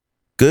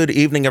Good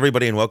evening,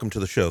 everybody, and welcome to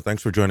the show.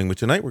 Thanks for joining me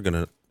tonight. We're going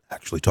to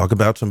actually talk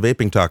about some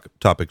vaping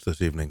topics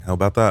this evening. How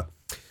about that?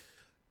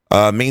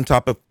 Main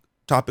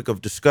topic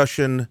of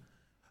discussion.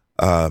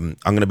 I'm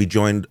going to be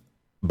joined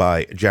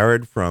by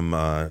Jared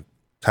from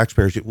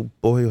Taxpayers. Oh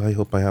boy, I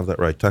hope I have that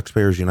right.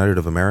 Taxpayers United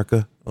of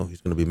America. Oh,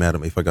 he's going to be mad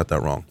at me if I got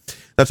that wrong.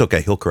 That's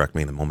okay. He'll correct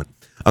me in a moment.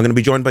 I'm going to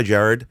be joined by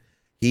Jared.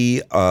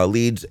 He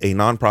leads a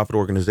nonprofit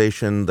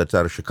organization that's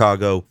out of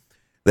Chicago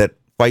that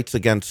fights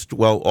against,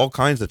 well, all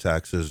kinds of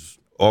taxes,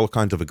 all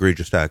kinds of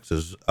egregious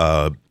taxes,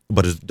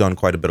 but has done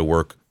quite a bit of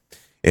work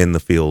in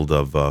the field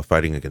of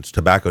fighting against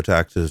tobacco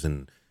taxes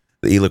and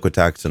the e-liquid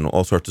tax and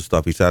all sorts of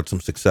stuff. He's had some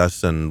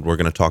success, and we're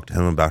going to talk to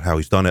him about how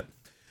he's done it.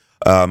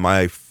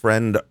 My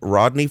friend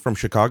Rodney from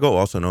Chicago,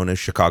 also known as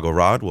Chicago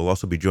Rod, will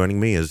also be joining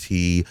me, as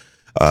he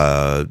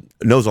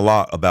knows a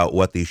lot about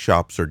what these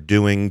shops are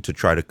doing to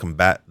try to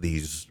combat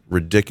these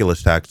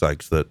ridiculous tax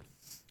hikes that,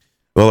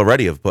 well,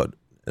 already have put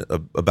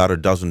about a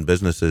dozen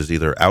businesses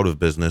either out of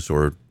business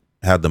or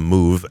had them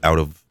move out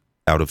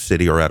of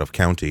city or out of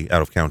county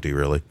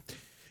really.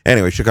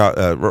 Anyway,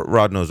 Chicago,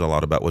 Rod knows a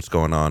lot about what's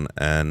going on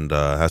and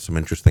has some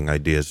interesting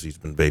ideas. He's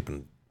been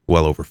vaping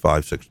well over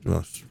 5, 6,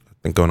 I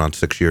think going on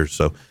 6 years.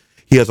 So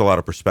he has a lot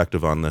of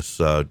perspective on this,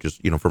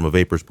 just, from a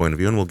vapor's point of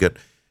view. And we'll get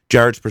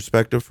Jared's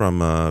perspective from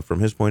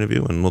his point of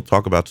view, and we'll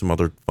talk about some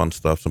other fun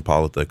stuff, some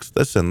politics,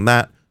 this and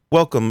that.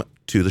 Welcome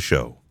to the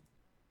show.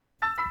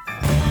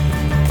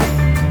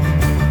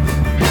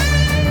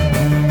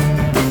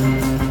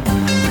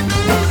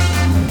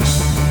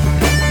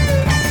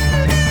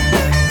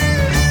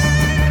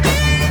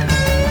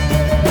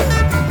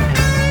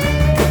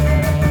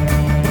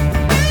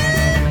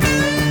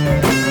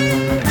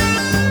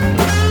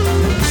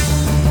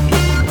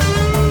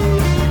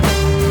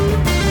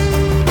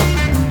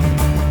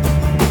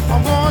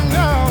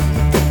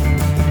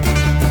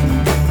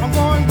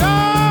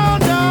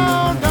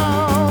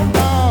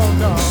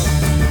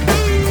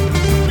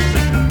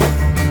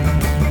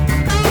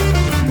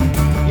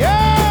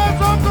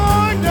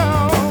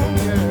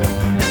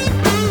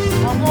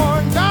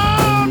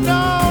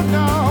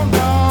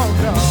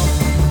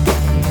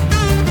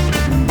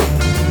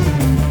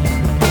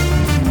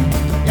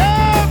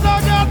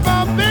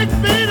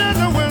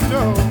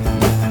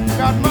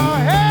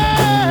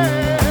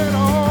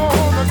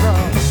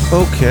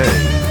 Okay,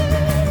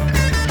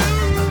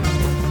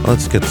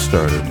 let's get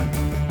started.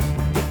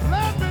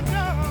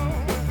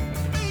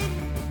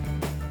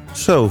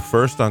 So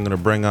first, I'm going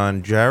to bring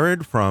on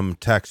Jared from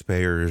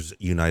Taxpayers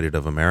United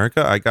of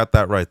America. I got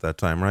that right that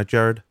time, right,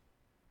 Jared?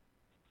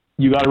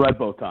 You got it right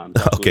both times.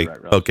 Okay,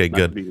 right, okay,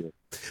 nice good.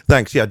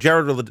 Thanks. Yeah,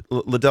 Jared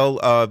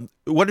Labell,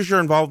 what is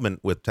your involvement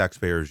with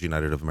Taxpayers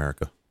United of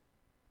America?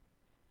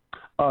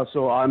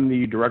 So I'm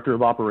the director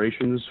of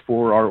operations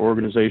for our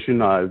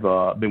organization. I've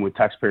been with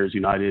Taxpayers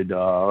United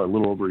a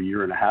little over a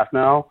year and a half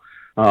now,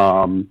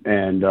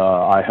 and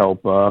I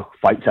help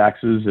fight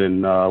taxes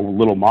in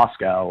Little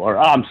Moscow, or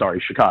I'm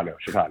sorry, Chicago.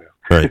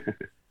 Right.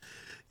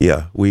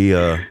 Yeah, we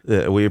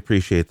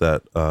appreciate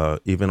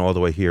that, even all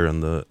the way here in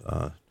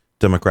the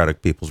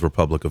Democratic People's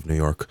Republic of New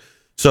York.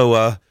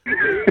 So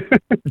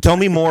tell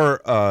me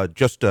more,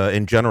 just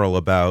in general,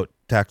 about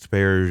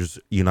Taxpayers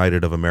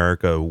United of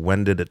America.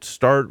 When did it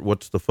start?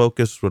 What's the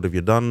focus? What have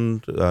you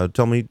done?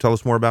 Tell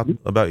us more about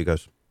you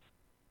guys.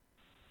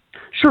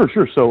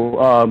 Sure.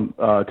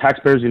 So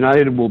Taxpayers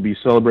United will be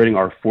celebrating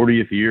our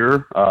 40th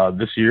year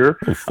this year.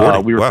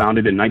 Oh, we were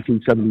founded in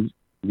 1970.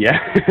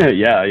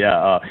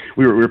 Yeah.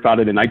 We were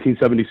founded in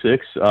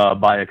 1976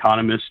 by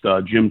economist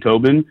Jim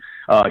Tobin.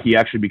 He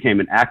actually became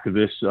an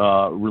activist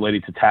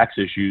related to tax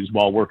issues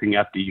while working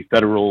at the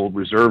Federal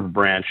Reserve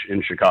branch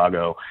in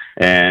Chicago.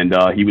 And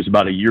he was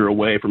about a year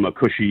away from a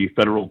cushy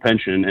federal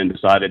pension and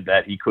decided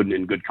that he couldn't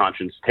in good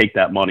conscience take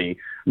that money,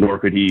 nor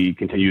could he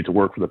continue to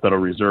work for the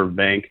Federal Reserve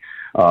Bank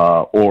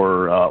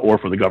or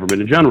for the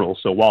government in general.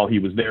 So while he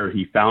was there,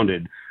 he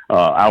founded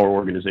our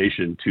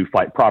organization to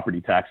fight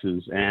property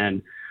taxes.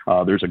 And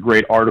there's a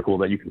great article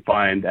that you can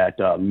find at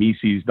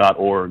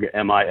Mises.org,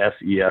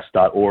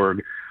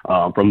 MISES.org,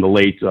 from the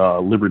late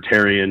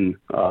libertarian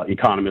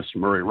economist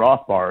Murray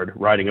Rothbard,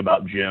 writing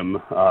about Jim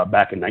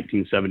back in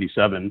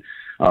 1977,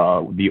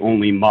 the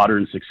only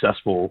modern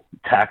successful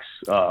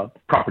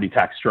property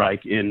tax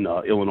strike in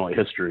Illinois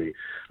history.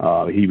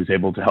 He was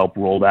able to help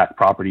roll back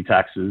property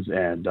taxes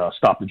and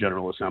stop the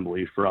General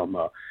Assembly from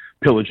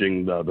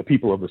pillaging the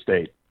people of the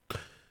state.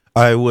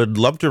 I would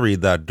love to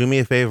read that. Do me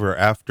a favor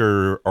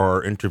after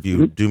our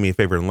interview. Do me a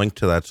favor and link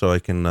to that so I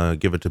can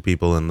give it to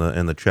people in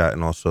the chat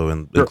and also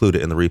include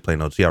it in the replay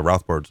notes. Yeah,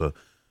 Rothbard's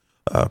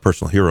a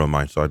personal hero of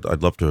mine, so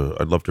I'd love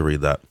to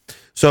read that.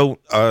 So,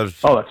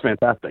 that's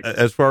fantastic.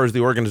 As far as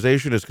the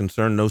organization is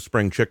concerned, no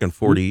spring chicken.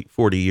 40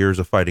 years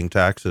of fighting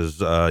taxes.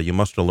 You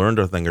must have learned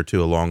a thing or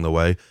two along the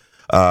way.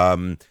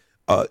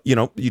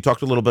 You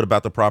talked a little bit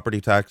about the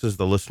property taxes.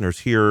 The listeners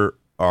here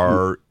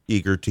are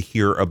eager to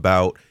hear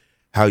about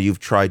how you've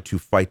tried to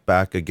fight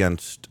back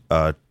against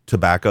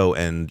tobacco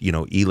and,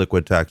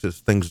 e-liquid taxes,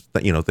 things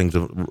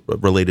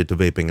related to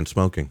vaping and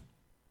smoking.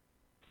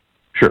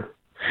 Sure.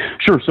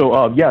 Sure.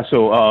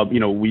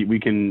 We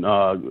can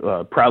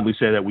proudly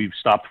say that we've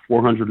stopped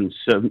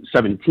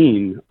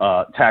 417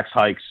 tax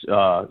hikes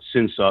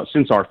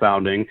since our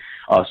founding.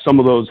 Some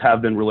of those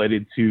have been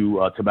related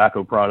to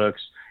tobacco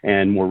products,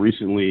 and more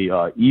recently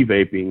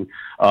e-vaping.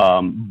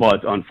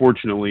 But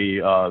unfortunately,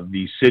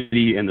 the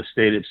city and the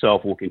state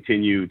itself will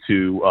continue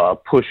to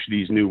push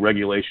these new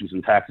regulations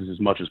and taxes as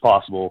much as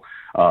possible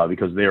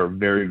because they are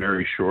very,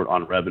 very short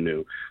on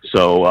revenue.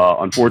 So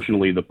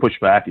unfortunately, the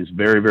pushback is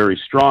very, very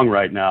strong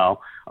right now.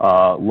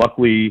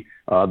 Luckily,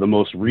 the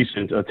most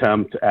recent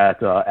attempt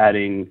at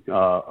adding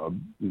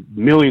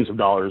millions of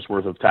dollars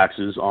worth of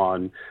taxes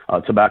on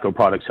tobacco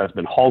products has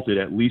been halted,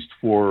 at least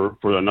for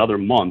another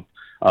month.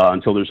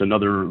 Until there's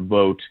another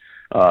vote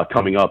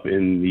coming up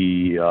in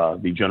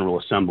the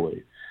General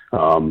Assembly.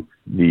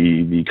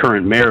 The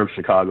current mayor of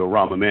Chicago,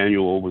 Rahm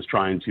Emanuel, was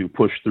trying to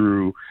push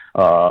through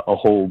a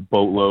whole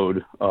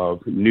boatload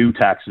of new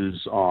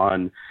taxes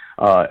on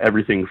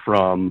everything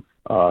from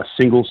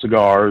single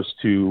cigars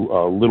to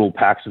little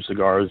packs of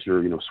cigars,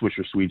 or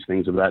Swisher Sweets,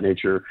 things of that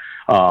nature.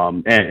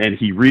 And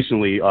he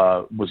recently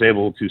was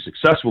able to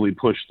successfully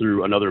push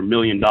through another $1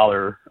 million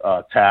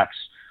tax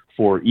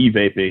for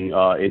e-vaping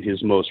in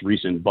his most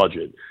recent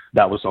budget.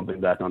 That was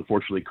something that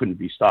unfortunately couldn't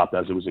be stopped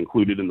as it was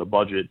included in the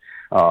budget.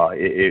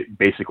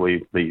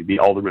 Basically, the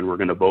aldermen were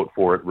going to vote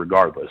for it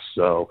regardless.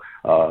 So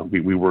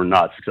we were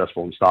not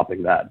successful in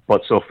stopping that.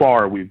 But so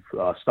far, we've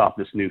stopped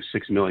this new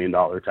 $6 million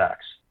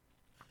tax.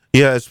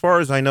 Yeah, as far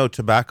as I know,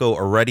 tobacco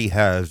already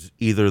has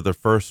either the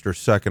first or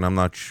second. I'm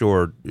not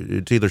sure.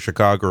 It's either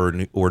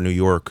Chicago or New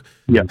York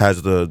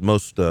has the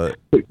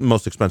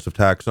most expensive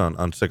tax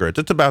on cigarettes.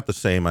 It's about the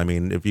same. I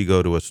mean, if you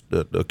go to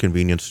a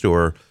convenience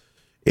store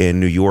in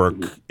New York,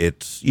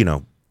 it's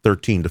 $13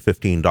 to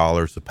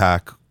 $15 a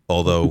pack.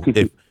 Although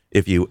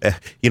if you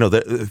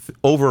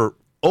over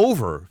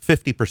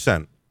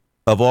 50%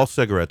 of all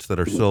cigarettes that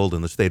are sold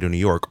in the state of New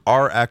York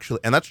are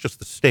actually, and that's just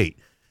the state,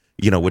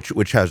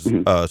 which has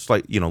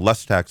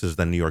less taxes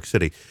than New York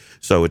City.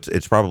 So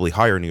it's probably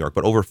higher in New York,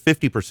 but over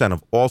 50%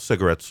 of all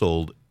cigarettes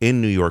sold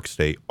in New York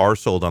State are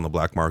sold on the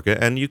black market.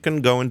 And you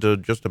can go into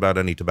just about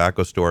any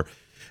tobacco store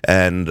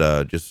and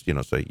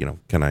say,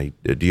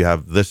 do you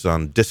have this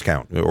on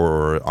discount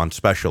or on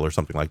special or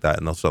something like that?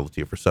 And they'll sell it to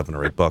you for $7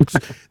 or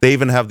 $8. They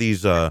even have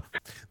these,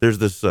 there's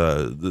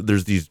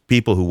these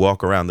people who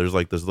walk around. There's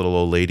like this little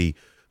old lady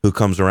who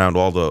comes around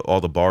all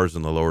the bars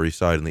in the Lower East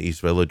Side and the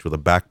East Village with a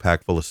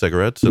backpack full of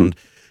cigarettes, and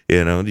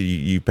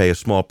you pay a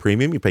small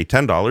premium, you pay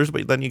 $10,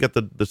 but then you get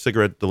the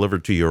cigarette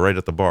delivered to you right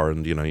at the bar,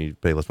 and you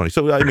pay less money.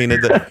 So I mean,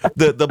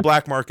 the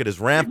black market is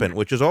rampant,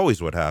 which is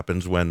always what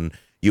happens when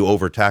you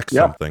overtax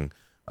something.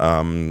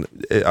 I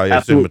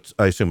assume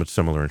it's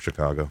similar in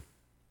Chicago.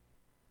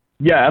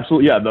 Yeah,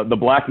 absolutely. Yeah, the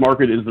black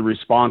market is the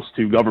response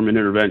to government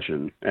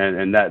intervention,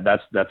 and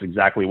that's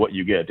exactly what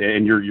you get.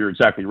 And you're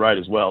exactly right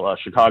as well.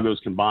 Chicago's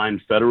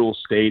combined federal,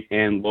 state,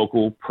 and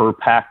local per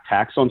pack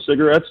tax on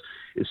cigarettes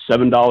is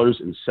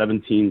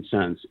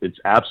 $7.17. It's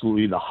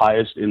absolutely the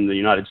highest in the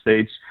United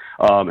States,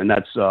 and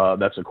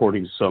that's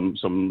according to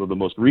some of the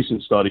most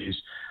recent studies.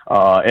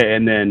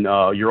 And then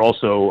you're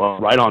also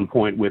right on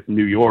point with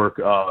New York.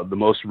 The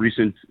most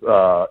recent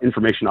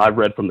information I've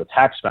read from the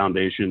Tax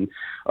Foundation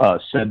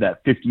said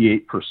that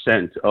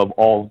 58% of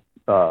all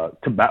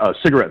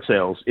cigarette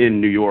sales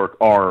in New York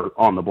are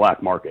on the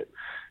black market.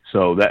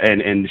 So that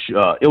and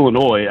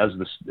Illinois as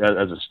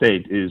a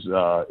state is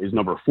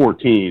number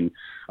 14,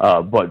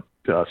 but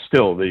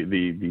still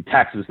the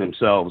taxes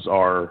themselves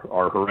are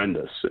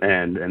horrendous,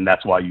 and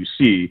that's why you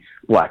see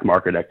black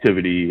market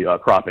activity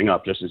cropping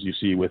up, just as you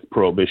see with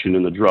prohibition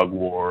in the drug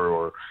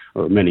war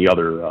or many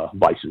other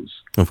vices.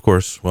 Of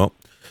course. Well,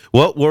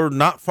 we're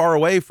not far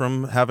away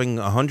from having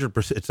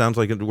 100%. It sounds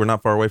like we're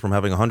not far away from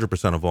having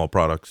 100% of all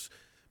products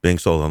being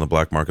sold on the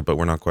black market, but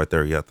we're not quite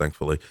there yet,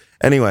 thankfully.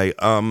 Anyway,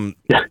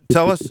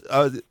 tell us.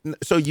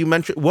 So you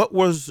mentioned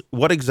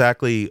what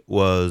exactly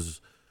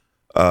was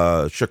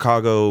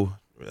Chicago,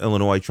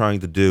 Illinois trying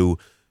to do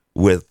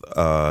with?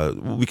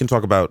 We can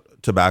talk about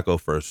tobacco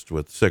first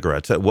with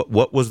cigarettes.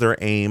 What was their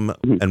aim,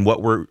 and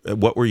what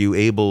were you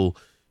able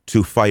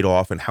to fight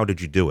off, and how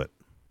did you do it?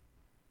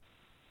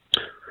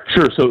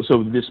 Sure.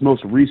 So this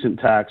most recent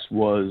tax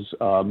was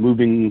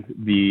moving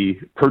the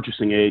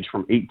purchasing age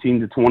from 18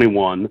 to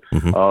 21.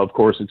 Of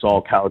course, it's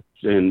all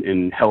couched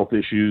in health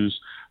issues,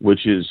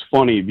 which is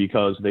funny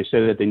because they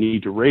say that they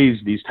need to raise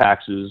these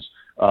taxes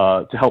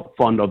to help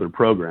fund other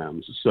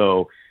programs.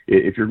 So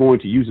if you're going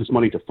to use this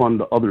money to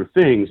fund other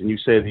things, and you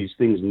say these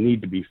things need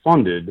to be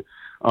funded,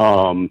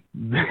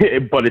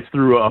 but it's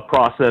through a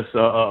process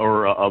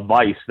or a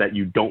vice that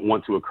you don't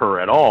want to occur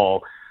at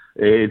all,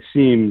 it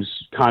seems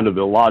kind of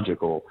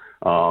illogical.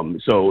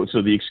 So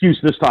the excuse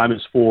this time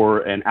is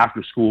for an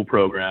after-school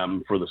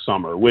program for the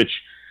summer, which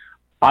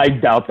I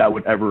doubt that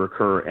would ever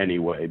occur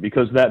anyway,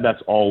 because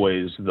that's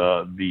always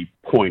the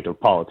point of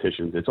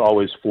politicians. It's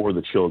always for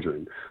the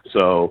children.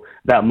 So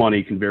that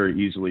money can very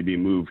easily be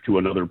moved to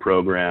another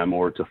program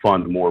or to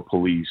fund more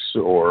police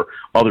or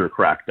other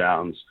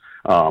crackdowns.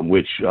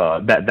 which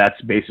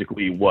that's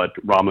basically what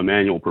Rahm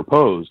Emanuel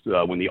proposed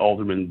when the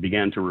aldermen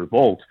began to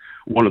revolt.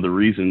 One of the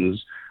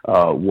reasons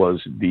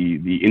was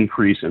the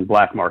increase in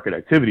black market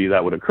activity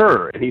that would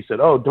occur. And he said,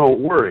 oh, don't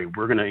worry,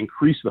 we're going to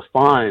increase the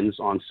fines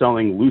on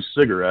selling loose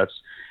cigarettes,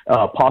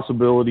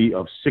 possibility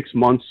of 6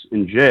 months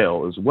in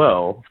jail as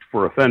well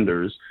for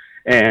offenders,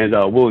 and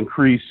we'll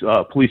increase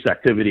police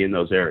activity in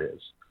those areas.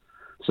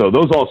 So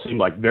those all seem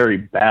like very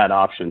bad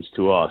options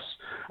to us.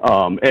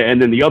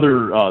 And then the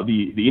other,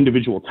 the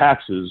individual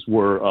taxes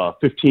were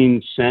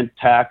 15-cent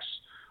tax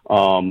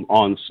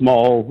on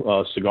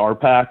small cigar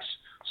packs.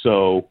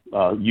 So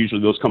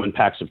usually those come in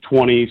packs of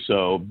 20.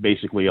 So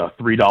basically a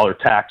 $3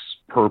 tax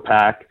per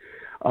pack.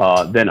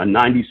 Then a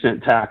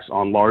 90-cent tax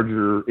on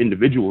larger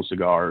individual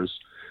cigars.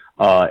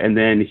 And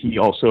then he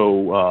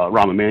also,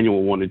 Rahm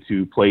Emanuel wanted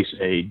to place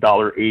a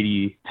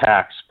 $1.80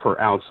 tax per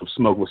ounce of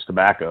smokeless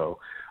tobacco.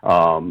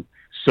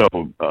 So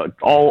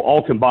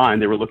all combined,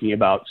 they were looking at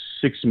about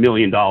 $6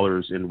 million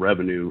in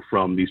revenue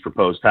from these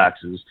proposed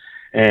taxes.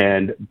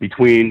 And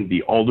between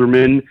the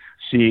aldermen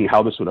seeing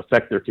how this would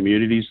affect their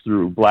communities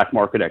through black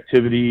market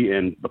activity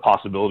and the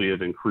possibility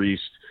of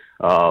increased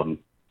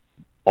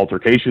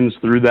altercations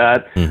through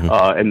that,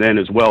 and then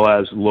as well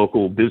as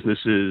local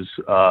businesses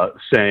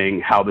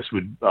saying how this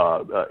would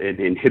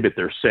inhibit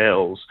their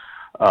sales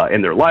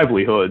and their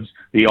livelihoods,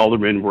 the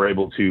aldermen were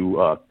able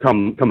to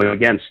come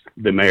against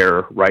the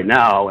mayor right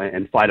now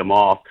and fight him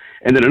off.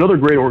 And then another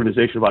great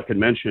organization, if I could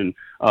mention,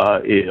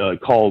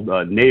 called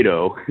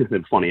NATO,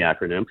 a funny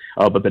acronym,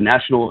 but the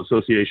National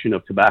Association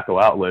of Tobacco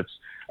Outlets,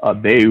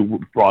 they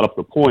brought up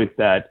the point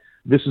that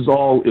this is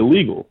all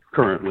illegal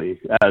currently,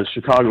 as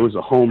Chicago is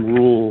a home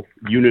rule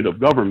unit of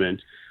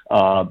government.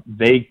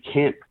 They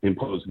can't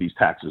impose these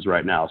taxes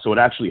right now. So it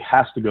actually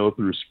has to go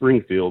through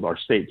Springfield, our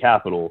state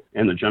capital,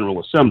 and the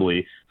General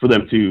Assembly for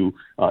them to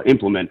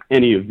implement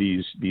any of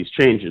these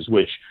changes,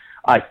 which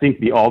I think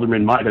the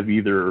aldermen might have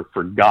either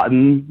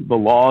forgotten the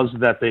laws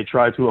that they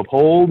try to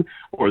uphold,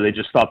 or they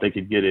just thought they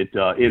could get it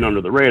in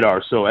under the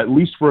radar. So at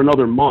least for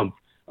another month,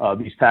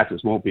 these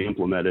taxes won't be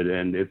implemented.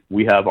 And if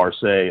we have our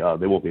say,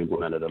 they won't be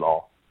implemented at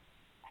all.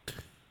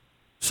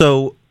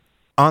 So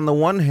on the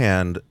one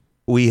hand,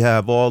 we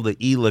have all the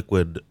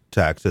e-liquid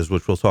taxes,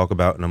 which we'll talk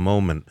about in a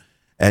moment.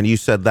 And you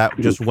said that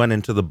just went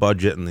into the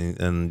budget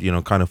and you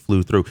know, kind of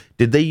flew through.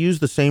 Did they use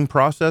the same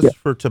process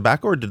for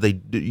tobacco, or did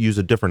they use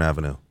a different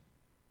avenue?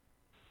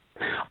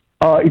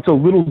 It's a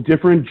little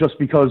different just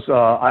because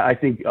I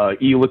think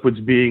e-liquids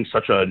being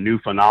such a new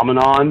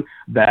phenomenon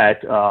that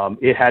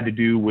it had to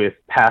do with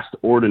past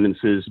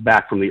ordinances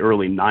back from the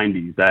early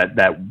 90s that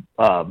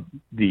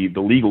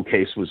the legal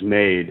case was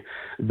made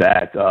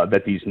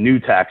that these new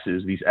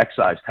taxes, these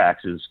excise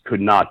taxes,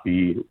 could not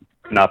be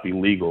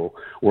legal,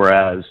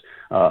 whereas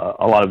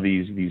a lot of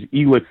these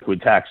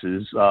e-liquid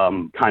taxes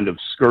kind of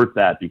skirt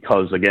that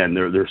because, again,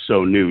 they're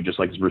so new, just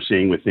like we're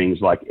seeing with things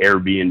like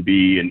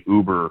Airbnb and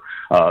Uber.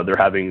 They're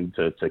having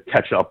to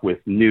catch up with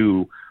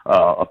new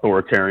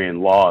authoritarian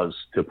laws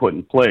to put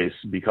in place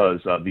because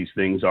these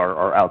things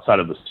are outside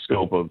of the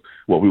scope of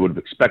what we would have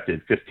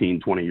expected 15,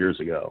 20 years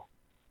ago.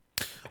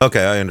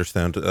 Okay, I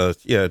understand.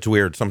 Yeah, it's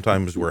weird.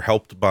 Sometimes we're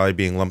helped by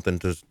being lumped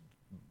into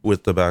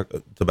with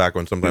tobacco,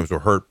 and sometimes we're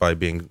hurt by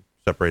being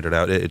separated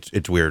out.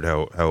 It's weird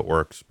how it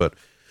works, but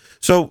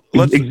so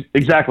let's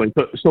exactly.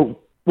 So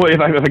well,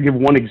 if I give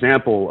one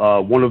example,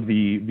 one of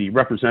the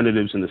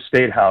representatives in the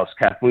State House,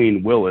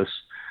 Kathleen Willis,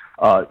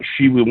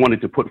 she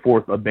wanted to put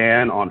forth a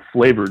ban on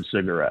flavored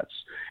cigarettes,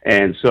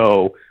 and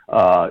so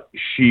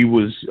she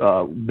was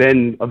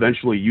then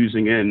eventually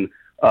using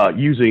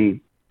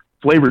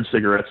flavored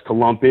cigarettes to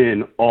lump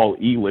in all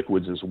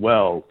e-liquids as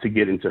well to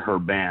get into her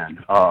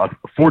ban.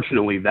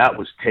 Fortunately, that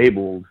was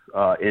tabled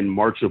in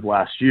March of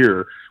last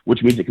year,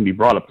 which means it can be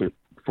brought up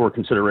for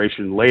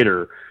consideration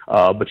later.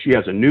 But she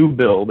has a new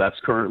bill that's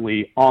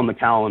currently on the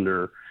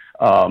calendar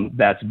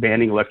that's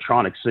banning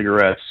electronic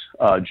cigarettes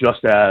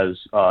just as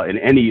in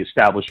any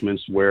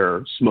establishments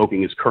where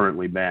smoking is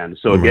currently banned.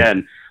 So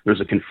again,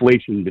 there's a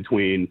conflation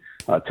between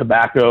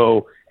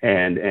tobacco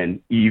and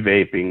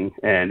e-vaping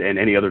and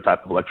any other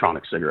type of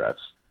electronic cigarettes.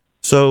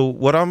 So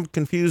what I'm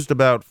confused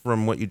about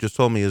from what you just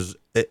told me is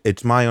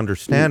it's my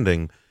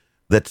understanding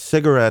that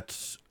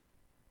cigarettes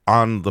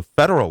on the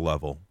federal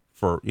level,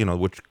 for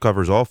which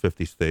covers all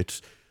 50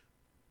 states,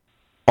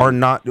 are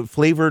not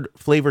flavored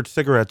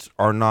cigarettes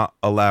are not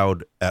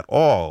allowed at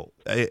all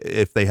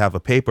if they have a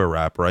paper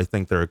wrapper. I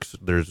think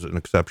there's an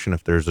exception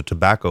if there's a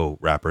tobacco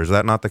wrapper. Is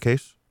that not the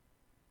case?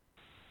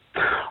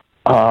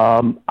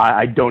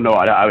 I don't know.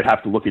 I would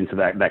have to look into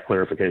that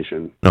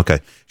clarification. Okay.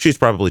 She's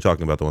probably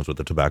talking about the ones with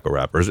the tobacco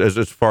wrappers.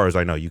 As far as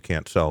I know, you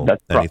can't sell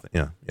anything.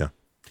 Yeah.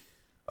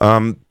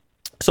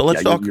 So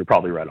let's talk. You're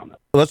probably right on that.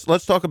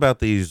 Let's talk about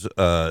these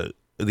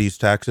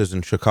taxes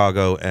in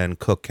Chicago and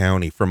Cook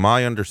County. From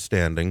my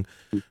understanding,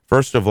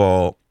 first of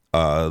all,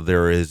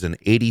 there is an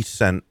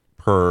 80-cent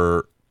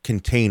per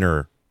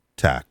container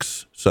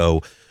tax.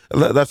 So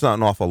that's not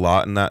an awful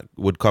lot, and that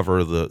would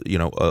cover the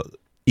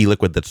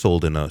e-liquid that's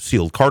sold in a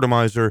sealed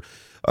cartomizer,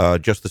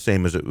 just the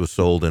same as it was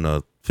sold in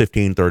a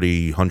 15,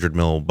 30, 100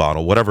 mil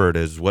bottle, whatever it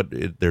is.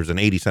 There's an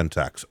 80-cent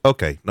tax.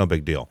 Okay, no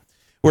big deal.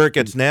 Where it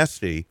gets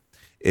nasty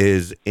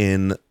is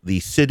in the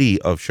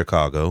city of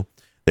Chicago,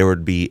 there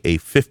would be a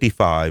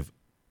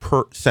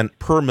 55-cent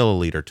per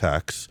milliliter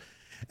tax.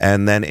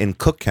 And then in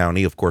Cook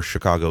County, of course,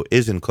 Chicago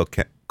is in Cook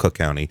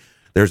County,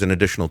 there's an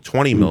additional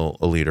 20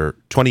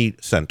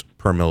 cent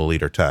per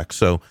milliliter tax.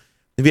 So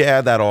if you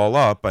add that all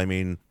up, I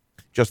mean,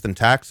 just in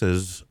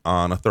taxes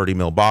on a 30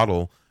 mil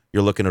bottle,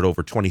 you're looking at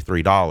over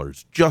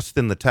 $23 just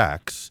in the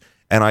tax.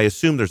 And I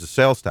assume there's a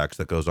sales tax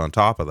that goes on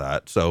top of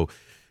that. So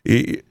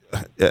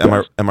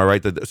am I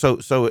right?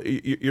 So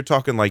you're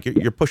talking like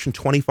you're pushing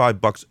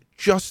 $25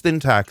 just in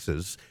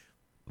taxes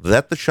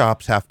that the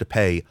shops have to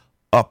pay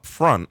up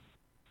front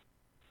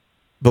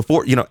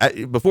before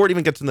it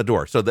even gets in the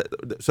door.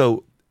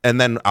 And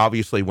then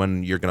obviously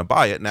when you're going to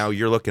buy it, now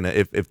you're looking at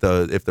if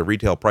the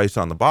retail price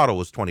on the bottle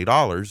was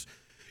 $20,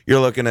 you're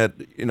looking at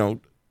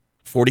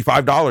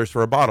 $45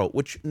 for a bottle,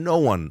 which no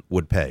one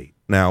would pay.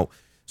 Now,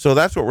 so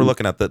that's what we're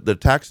looking at. The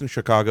tax in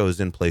Chicago is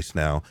in place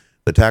now.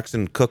 The tax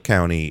in Cook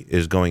County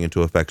is going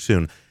into effect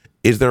soon.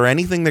 Is there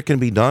anything that can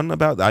be done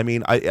about that? I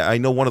mean, I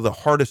know one of the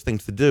hardest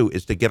things to do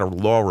is to get a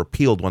law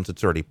repealed once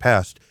it's already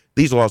passed.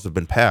 These laws have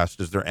been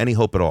passed. Is there any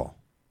hope at all?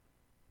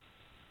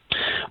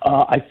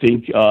 I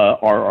think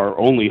our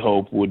only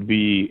hope would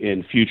be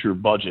in future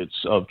budgets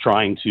of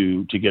trying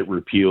to get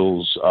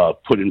repeals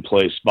put in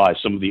place by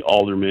some of the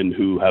aldermen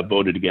who have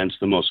voted against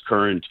the most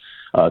current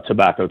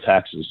tobacco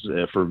taxes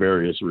for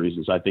various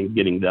reasons. I think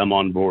getting them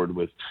on board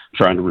with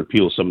trying to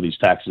repeal some of these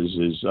taxes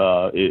is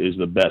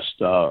the best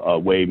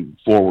way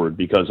forward,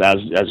 because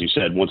as you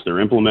said, once they're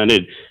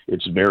implemented,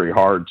 it's very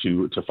hard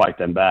to fight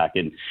them back.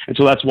 And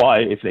so that's why,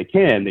 if they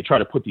can, they try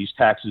to put these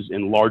taxes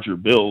in larger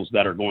bills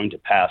that are going to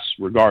pass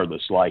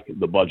regardless, like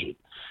the budget.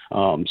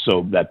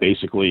 So that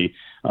basically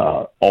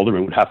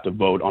aldermen would have to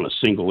vote on a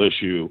single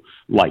issue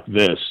like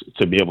this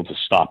to be able to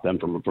stop them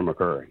from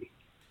occurring.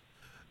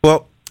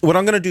 Well, what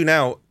I'm going to do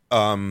now,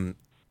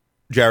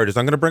 Jared, is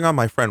I'm going to bring on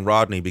my friend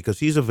Rodney, because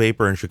he's a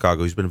vapor in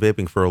Chicago. He's been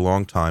vaping for a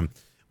long time.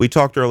 We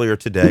talked earlier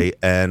today,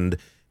 and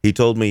he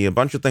told me a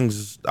bunch of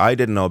things I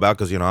didn't know about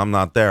because, I'm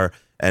not there.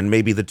 And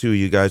maybe the two of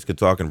you guys could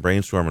talk and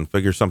brainstorm and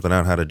figure something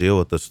out how to deal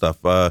with this stuff.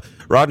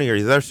 Rodney, are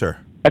you there, sir?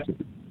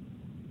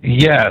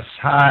 Yes.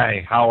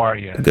 Hi. How are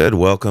you? Good.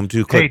 Welcome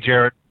to Hey,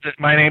 Jared.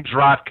 My name's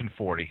Rod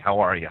Conforti. How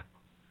are you?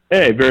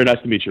 Hey, very nice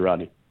to meet you,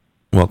 Rodney.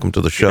 Welcome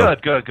to the show.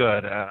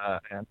 Good.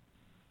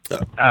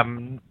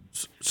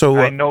 So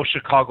I know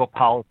Chicago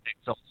politics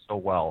so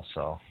well.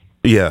 So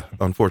yeah,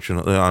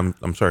 unfortunately,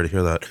 I'm sorry to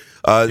hear that.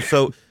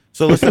 So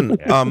listen,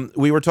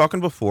 we were talking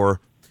before,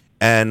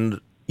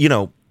 and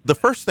the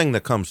first thing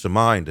that comes to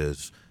mind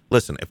is,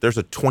 listen, if there's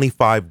a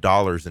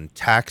 $25 in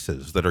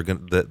taxes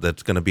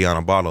that's going to be on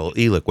a bottle of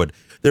e-liquid,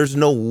 there's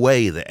no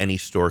way that any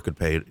store could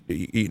pay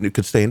it,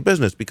 could stay in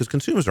business, because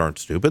consumers aren't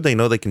stupid. They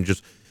know they can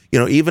just,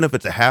 even if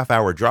it's a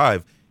half-hour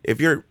drive. If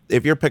you're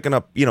picking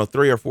up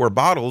 3 or 4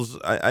 bottles,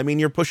 I mean,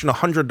 you're pushing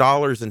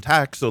 $100 in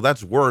tax, so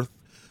that's worth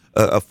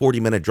a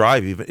 40-minute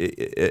drive, even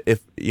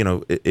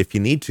if you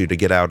need to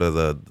get out of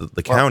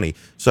the county.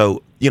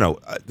 So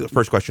the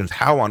first question is,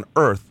 how on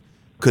earth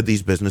could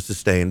these businesses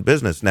stay in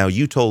business? Now,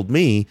 you told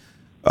me,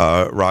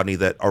 Rodney,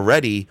 that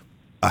already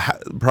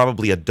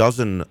probably a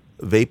dozen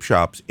vape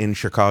shops in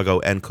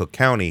Chicago and Cook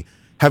County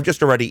have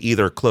just already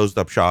either closed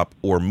up shop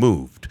or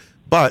moved.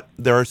 But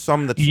there are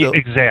some that still...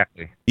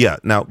 Exactly. Yeah.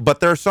 Now, but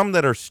there are some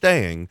that are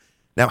staying.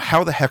 Now,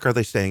 how the heck are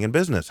they staying in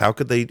business? How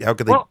could they?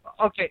 Well,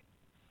 okay.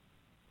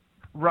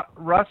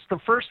 Russ, the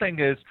first thing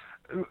is,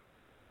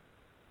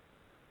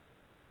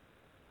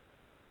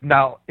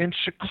 now in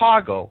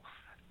Chicago,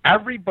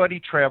 everybody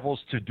travels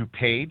to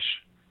DuPage,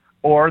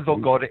 or they'll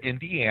go to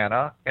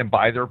Indiana and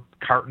buy their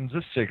cartons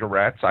of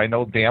cigarettes. I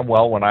know damn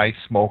well when I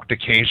smoked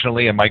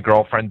occasionally, and my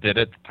girlfriend did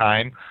at the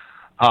time,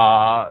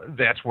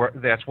 that's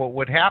what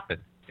would happen.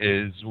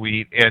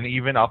 And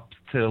even up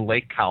to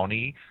Lake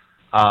County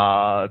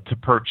to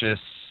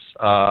purchase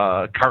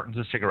cartons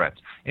of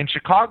cigarettes. In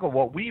Chicago,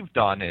 what we've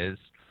done is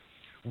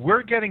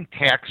we're getting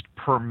taxed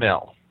per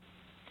mill.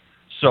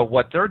 So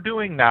what they're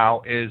doing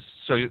now is,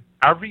 so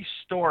every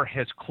store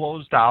has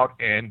closed out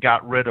and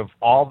got rid of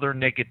all their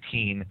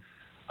nicotine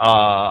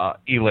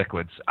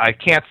e-liquids. I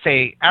can't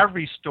say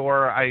every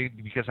store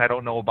because I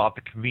don't know about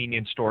the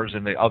convenience stores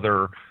and the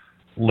other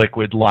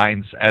liquid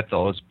lines at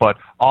those, but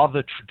all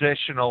the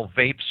traditional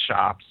vape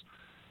shops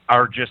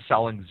are just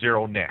selling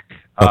zero nic.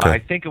 Okay. I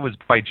think it was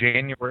by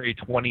January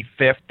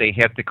 25th they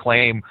had to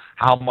claim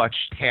how much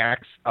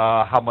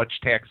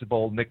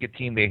taxable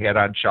nicotine they had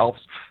on shelves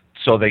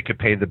so they could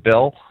pay the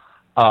bill.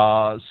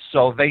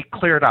 So they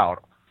cleared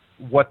out.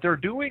 What they're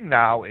doing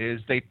now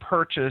is they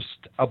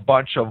purchased a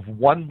bunch of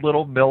 1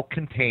 little mil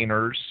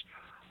containers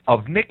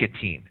of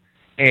nicotine.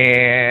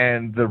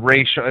 And the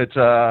ratio, it's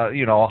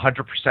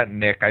 100%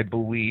 nic, I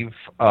believe.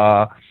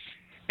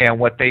 And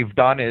what they've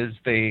done is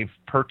they've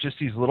purchased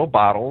these little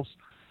bottles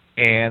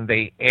and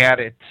they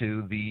add it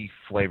to the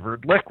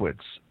flavored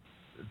liquids.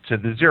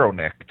 the zero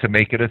nic to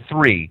make it a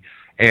 3.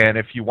 And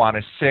if you want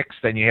a 6,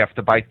 then you have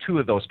to buy 2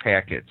 of those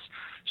packets.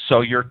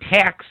 So your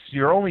tax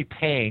you're only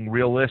paying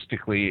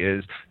realistically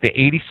is the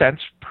 80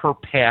 cents per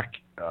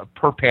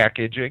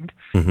packaging,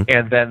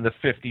 and then the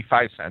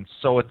 55 cents.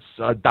 So it's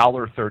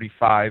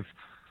 $1.35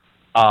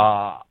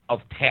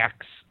 of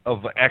tax,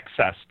 of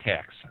excess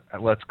tax.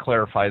 Let's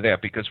clarify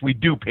that, because we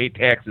do pay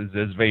taxes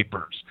as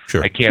vapors.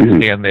 Sure. I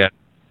can't stand that.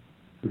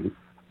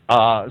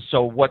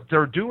 So what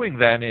they're doing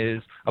then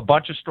is a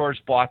bunch of stores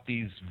bought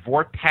these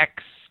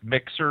Vortex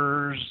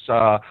mixers.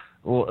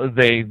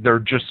 They're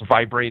just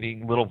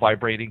little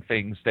vibrating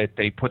things that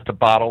they put the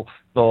bottle.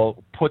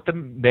 They'll put the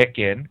nic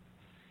in,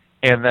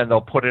 and then they'll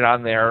put it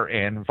on there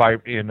and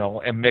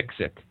and mix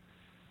it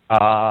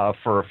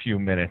for a few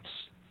minutes,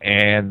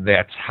 and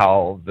that's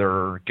how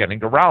they're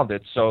getting around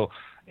it. So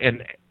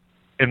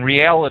in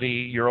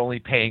reality, you're only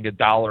paying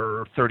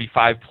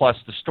 $1.35 plus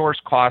the store's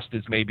cost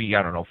is maybe,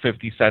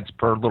 50 cents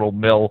per little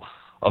mill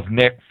of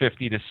nic,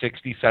 50 to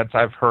 60 cents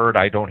I've heard.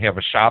 I don't have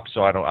a shop,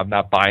 so I'm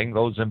not buying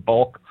those in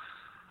bulk.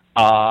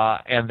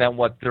 And then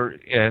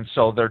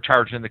so they're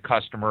charging the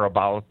customer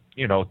about,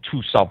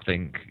 $2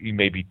 something,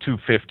 maybe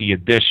 $2.50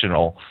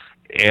 additional,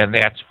 and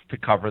that's to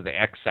cover the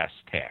excess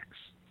tax.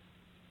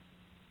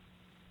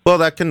 Well,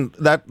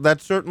 that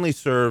certainly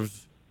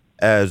serves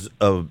as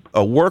a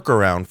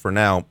workaround for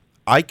now.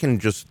 I can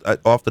just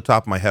off the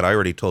top of my head, I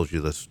already told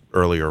you this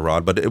earlier,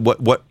 Rod, but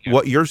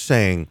what you're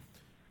saying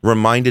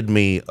reminded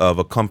me of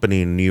a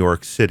company in New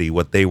York City.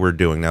 What they were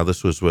doing. Now,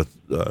 this was with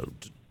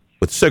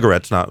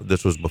cigarettes.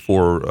 This was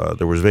before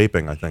there was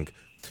vaping, I think.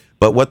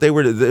 But it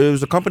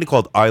was a company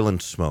called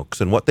Island Smokes,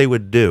 and what they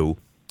would do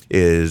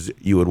is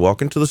you would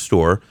walk into the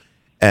store,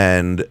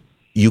 and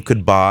you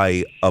could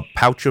buy a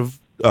pouch of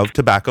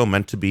tobacco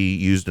meant to be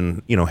used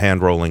in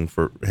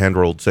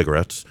hand-rolled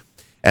cigarettes,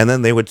 and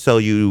then they would sell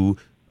you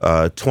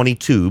 20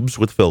 tubes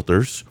with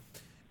filters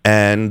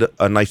and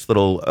a nice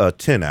little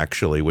tin,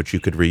 actually, which you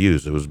could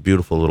reuse. It was a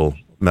beautiful little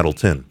metal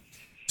tin.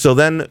 So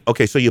then,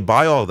 so you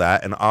buy all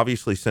that, and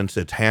obviously, since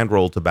it's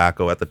hand-rolled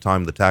tobacco, at the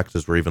time the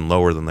taxes were even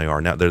lower than they are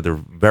now. They're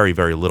very,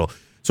 very little.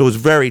 So it was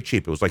very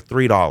cheap. It was like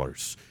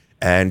 $3,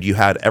 and you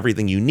had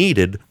everything you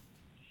needed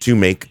to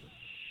make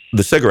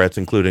the cigarettes,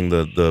 including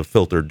the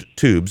filtered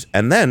tubes.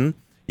 And then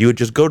you would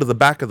just go to the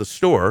back of the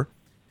store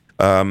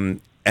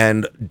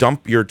and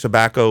dump your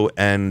tobacco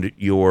and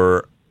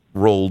your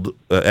rolled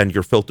and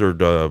your filtered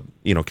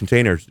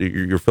containers,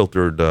 your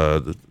filtered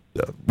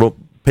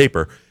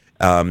paper,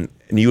 and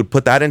you would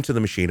put that into the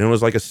machine. And it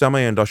was like a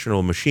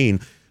semi-industrial machine.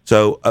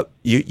 So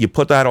you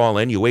put that all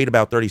in, you wait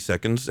about 30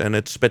 seconds, and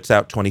it spits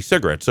out 20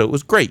 cigarettes. So it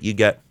was great. You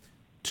got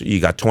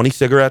 20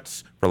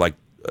 cigarettes for like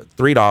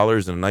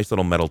 $3 in a nice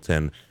little metal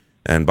tin,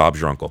 and Bob's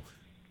your uncle.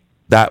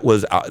 That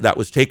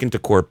was taken to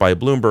court by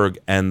Bloomberg,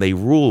 and they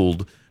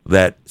ruled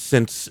that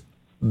since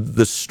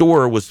the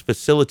store was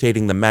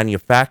facilitating the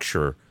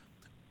manufacture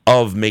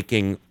of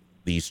making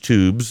these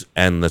tubes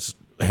and this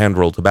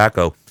hand-rolled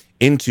tobacco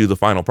into the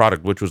final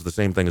product, which was the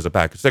same thing as a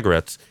pack of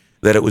cigarettes,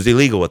 that it was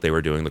illegal what they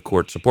were doing. The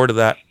court supported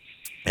that,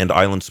 and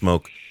Island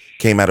Smoke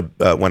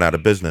went out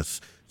of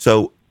business.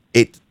 So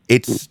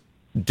it's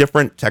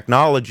different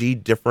technology,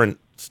 different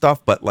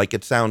stuff, but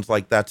it sounds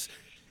like that's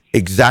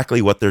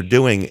exactly what they're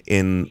doing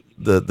in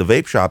the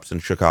vape shops in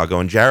Chicago.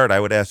 And Jared, I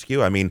would ask you,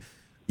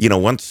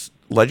 once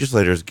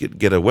legislators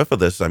get a whiff of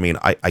this,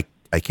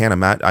 I can't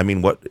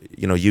imagine. What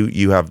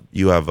you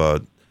have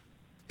a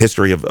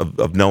history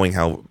of knowing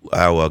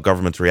how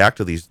governments react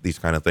to these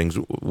kind of things.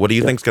 What do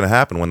you think is going to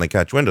happen when they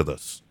catch wind of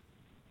this?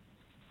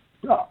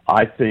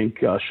 I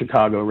think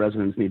Chicago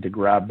residents need to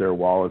grab their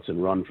wallets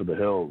and run for the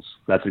hills.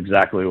 That's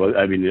exactly what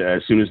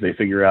as soon as they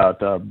figure out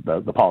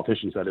the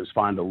politicians, that is,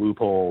 find a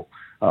loophole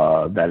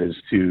that is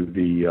to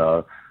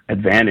the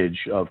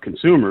advantage of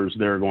consumers,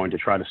 they're going to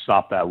try to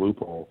stop that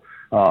loophole.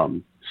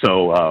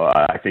 So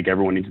I think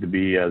everyone needs to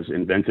be as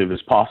inventive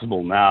as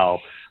possible now,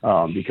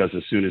 because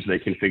as soon as they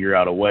can figure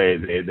out a way,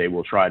 they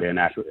will try to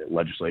enact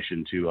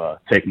legislation to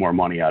take more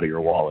money out of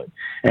your wallet.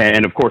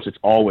 And of course, it's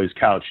always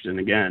couched, and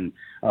again,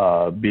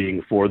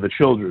 being for the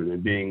children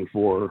and being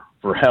for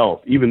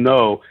health, even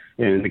though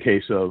in the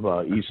case of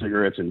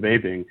e-cigarettes and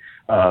vaping,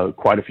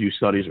 quite a few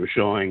studies are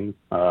showing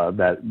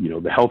that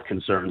the health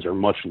concerns are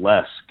much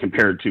less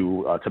compared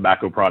to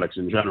tobacco products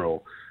in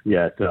general.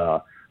 Yet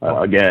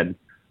again,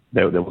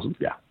 there was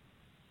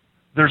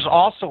There's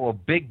also a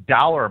big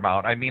dollar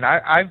amount.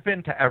 I've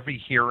been to every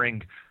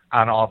hearing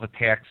on all the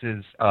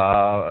taxes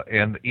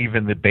and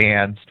even the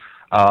bans.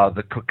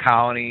 The Cook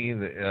County,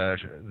 the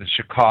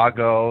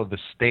Chicago, the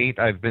state.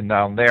 I've been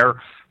down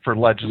there for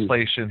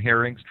legislation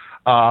hearings.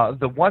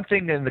 The one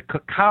thing in the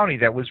Cook County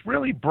that was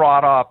really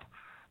brought up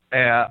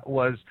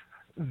was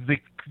the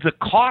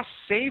cost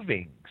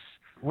savings.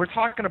 We're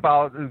talking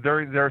about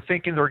they're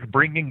thinking they're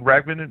bringing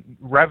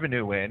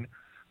revenue in,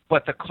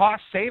 but the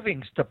cost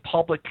savings to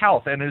public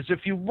health. And as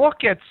if you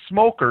look at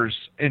smokers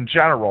in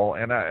general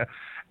and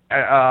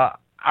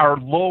are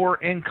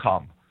lower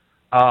income,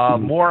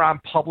 more on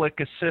public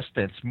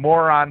assistance,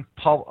 more on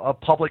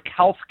public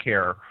health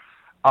care,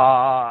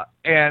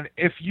 And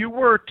if you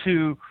were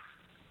to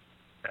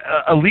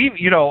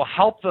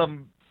help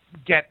them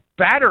get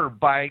better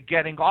by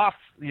getting off,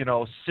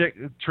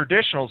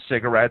 traditional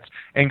cigarettes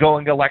and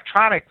going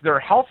electronic, their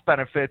health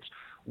benefits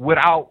would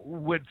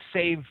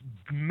save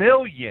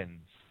millions.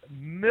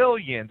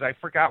 I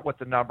forgot what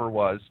the number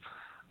was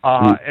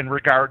in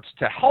regards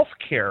to health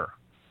care,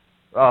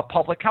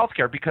 public health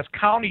care, because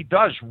county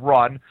does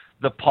run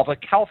the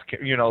public health care,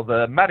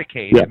 the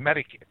Medicaid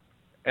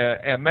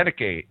and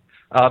Medicaid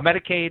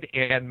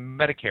and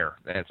Medicare.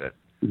 That's it.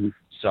 Mm-hmm.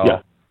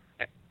 So,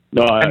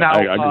 no,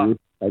 I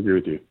agree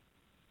with you.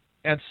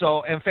 And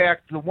so, in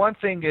fact, the one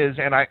thing is,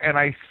 and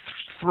I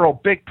throw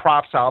big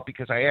props out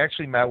because I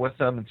actually met with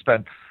them and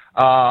spent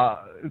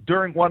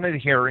during one of the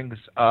hearings.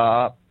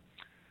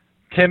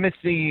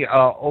 Timothy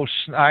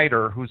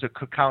O'Snyder, who's a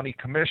Cook County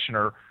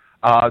commissioner,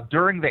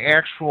 during the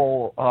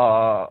actual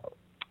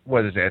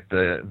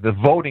the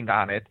voting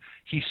on it,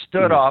 he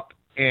stood up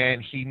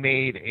and he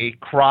made a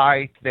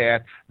cry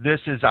that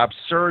this is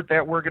absurd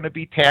that we're going to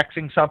be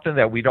taxing something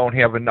that we don't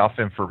have enough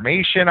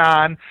information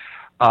on.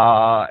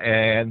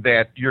 And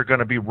that you're going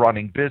to be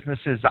running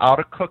businesses out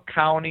of Cook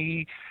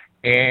County,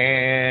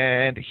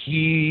 and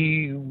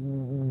he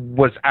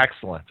was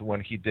excellent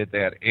when he did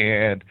that.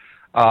 And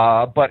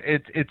but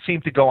it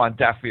seemed to go on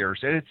deaf ears.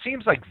 And it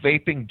seems like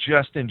vaping,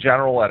 just in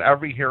general, at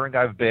every hearing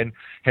I've been,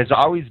 has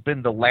always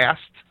been the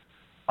last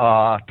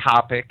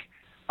topic.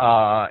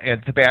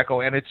 And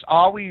tobacco, and it's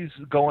always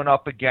going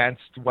up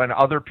against when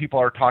other people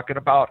are talking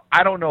about,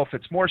 I don't know if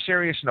it's more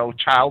serious,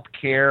 child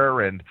care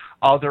and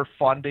other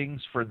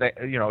fundings for the,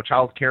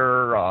 child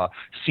care,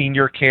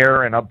 senior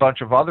care, and a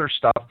bunch of other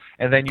stuff,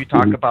 and then you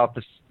talk about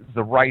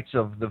the rights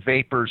of the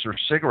vapors or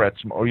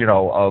cigarettes,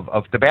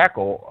 of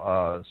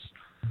tobacco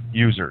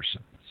users.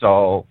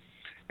 So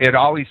it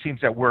always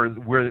seems that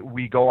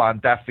we go on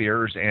deaf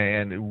ears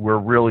and we're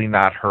really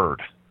not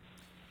heard.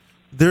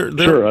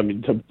 Sure. I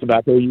mean,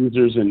 tobacco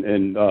users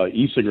and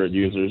e-cigarette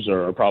users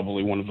are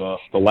probably one of the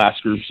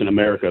last groups in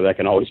America that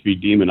can always be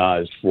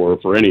demonized for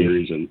any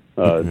reason.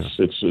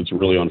 It's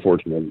really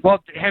unfortunate.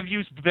 Well, have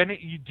you been?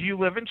 Do you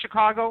live in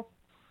Chicago,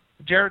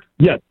 Jared?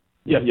 Yes,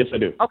 I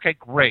do. Okay,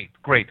 great.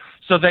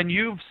 So then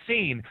you've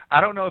seen.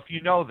 I don't know if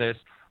you know this.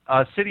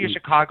 City of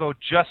Chicago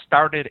just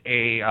started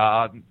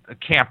a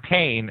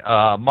campaign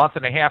a month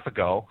and a half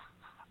ago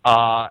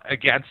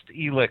against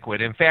e-liquid.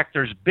 In fact,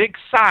 there's big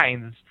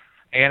signs.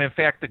 And, in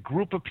fact, the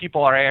group of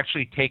people are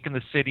actually taking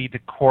the city to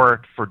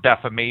court for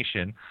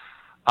defamation,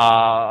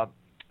 or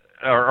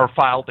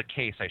filed a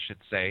case, I should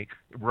say.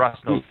 Russ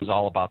knows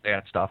all about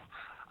that stuff.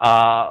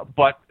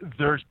 But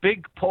there's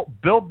big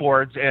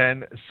billboards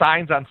and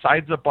signs on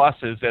sides of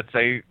buses that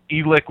say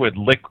e-liquid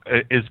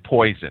is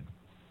poison.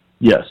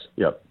 Yes,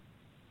 yep.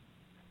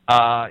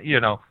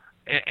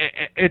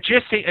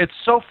 It's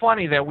so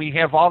funny that we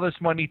have all this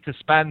money to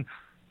spend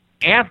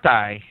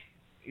anti-vaping,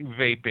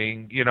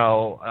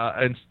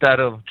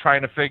 instead of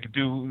trying to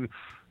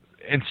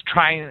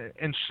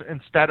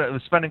instead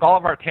of spending all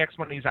of our tax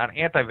monies on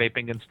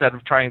anti-vaping, instead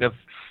of trying to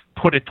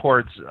put it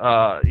towards,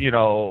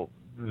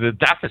 the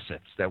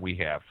deficits that we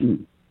have.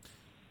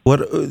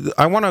 What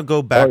I want to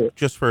go back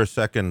just for a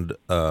second,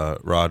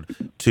 Rod,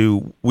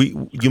 to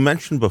you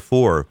mentioned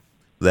before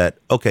that,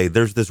 okay,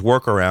 there's this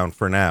workaround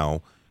for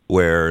now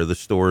where the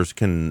stores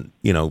can,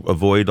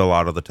 avoid a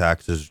lot of the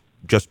taxes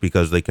just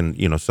because they can,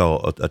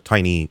 sell a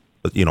tiny,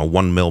 1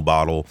 ml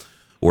bottle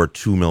or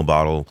 2 ml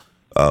bottle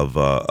of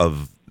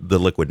the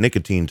liquid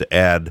nicotine to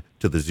add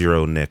to the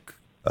zero nic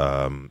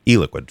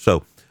e-liquid.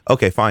 So,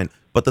 okay, fine.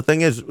 But the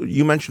thing is,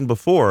 you mentioned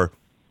before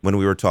when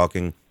we were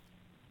talking,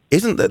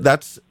 isn't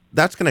that's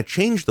going to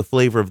change the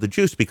flavor of the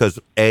juice because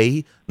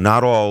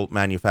not all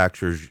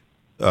manufacturers,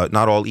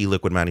 not all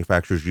e-liquid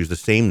manufacturers use the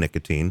same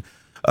nicotine.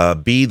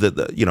 B,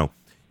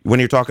 when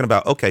you're talking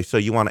about, okay, so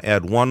you want to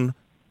add one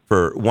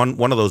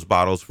of those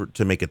bottles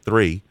to make it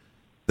 3,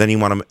 then you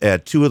want to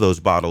add 2 of those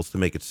bottles to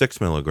make it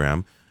 6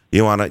 milligram. Then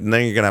you're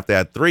going to have to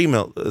add 3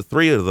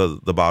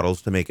 of the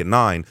bottles to make it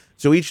 9.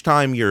 So each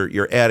time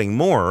you're adding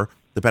more,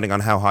 depending on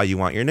how high you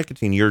want your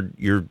nicotine, you're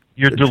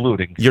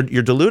diluting.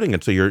 You're diluting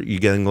it, so you're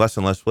getting less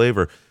and less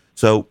flavor.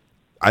 So,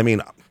 I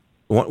mean,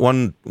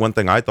 one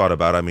thing I thought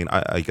about, I mean,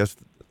 I guess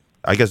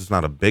it's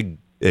not a big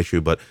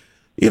issue, but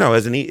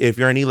if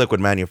you're an e-liquid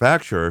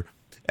manufacturer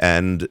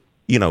and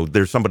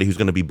there's somebody who's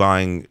going to be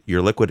buying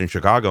your liquid in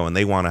Chicago and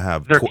they want to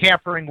have, they're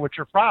tampering with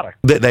your product.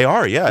 They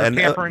are, yeah, they're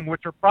tampering with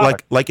your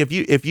product. Like if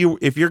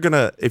you're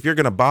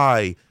gonna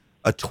buy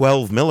a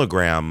 12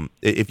 milligram,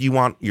 if you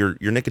want your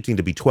nicotine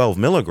to be 12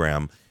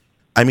 milligram,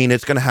 I mean,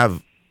 it's going to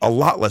have a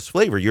lot less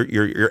flavor.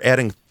 You're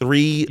adding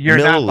 3 You're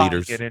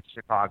milliliters. Not buying it in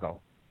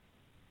Chicago.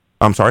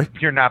 I'm sorry?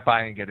 You're not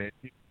buying it.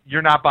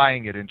 You're not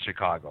buying it in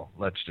Chicago.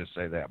 Let's just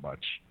say that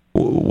much.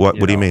 What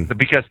do you mean?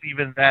 Because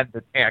even then,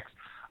 the tax.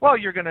 Well,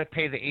 you're going to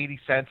pay the 80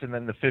 cents and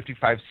then the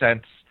 55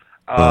 cents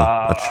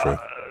that's true.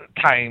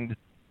 times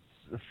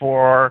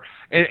for.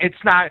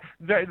 It's not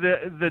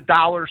the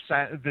dollar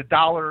cent.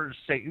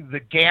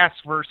 The gas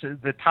versus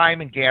the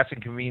time and gas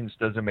and convenience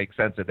doesn't make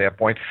sense at that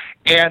point.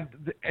 And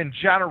in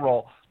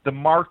general, the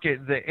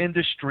market, the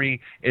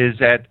industry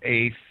is at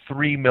a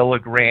 3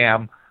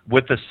 milligram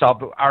with the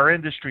our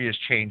industry has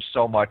changed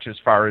so much as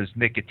far as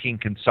nicotine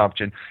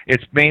consumption.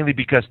 It's mainly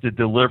because the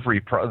delivery,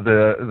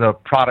 the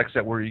products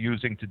that we're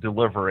using to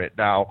deliver it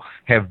now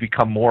have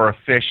become more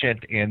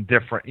efficient and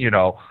different,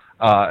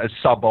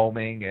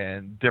 sub-ohming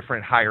and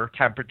different higher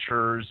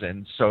temperatures,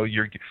 and so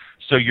your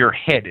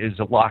hit is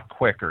a lot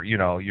quicker.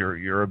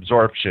 Your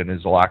absorption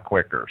is a lot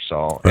quicker,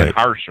 right. And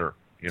harsher.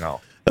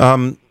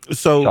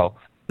 So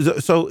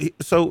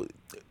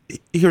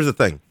here's the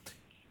thing: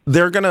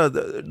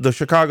 the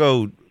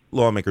Chicago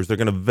lawmakers, they're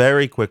gonna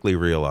very quickly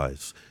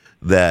realize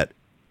that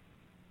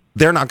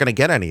they're not gonna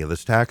get any of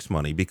this tax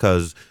money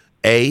because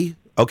there's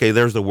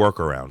the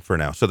workaround for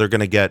now, so they're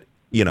gonna get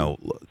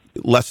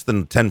less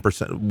than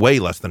 10%, way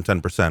less than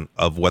 10%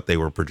 of what they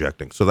were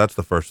projecting. So that's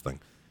the first thing.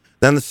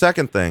 Then the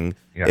second thing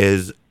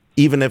is,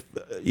 even if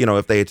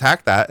they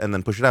attack that and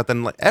then push it out,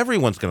 then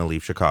everyone's going to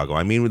leave Chicago.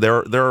 I mean,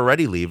 they're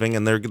already leaving,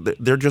 and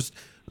they're just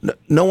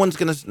no one's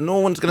going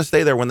to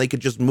stay there when they could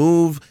just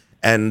move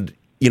and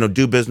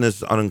do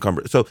business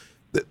unencumbered. So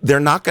they're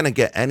not going to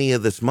get any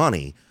of this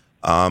money.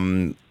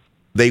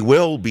 They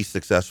will be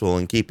successful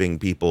in keeping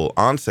people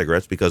on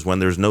cigarettes because when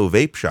there's no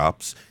vape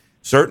shops,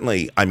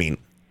 certainly, I mean,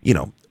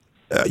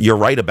 you're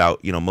right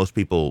about, most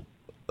people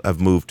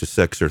have moved to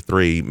 6 or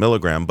 3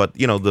 milligram, but,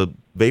 the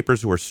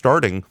vapors who are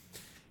starting,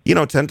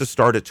 tend to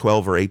start at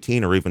 12 or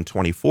 18 or even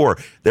 24.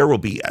 There will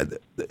be,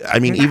 I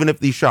mean, even if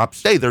these shops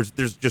stay, they're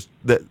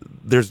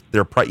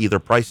either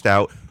priced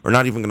out or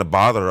not even going to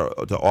bother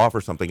to offer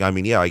something. I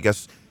mean, I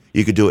guess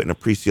you could do it in a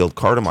pre-sealed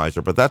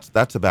cartomizer, but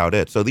that's about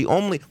it. So the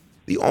only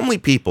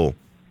people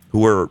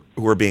who are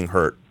being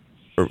hurt,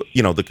 or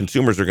the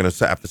consumers are going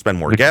to have to spend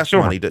more gas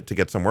money to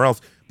get somewhere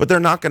else, but they're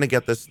not going to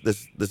get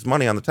this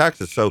money on the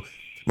taxes. So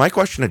my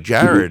question to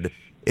Jared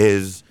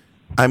is,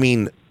 I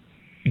mean,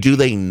 do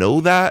they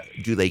know that?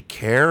 Do they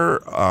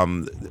care? I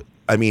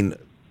mean,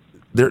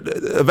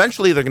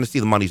 eventually they're going to see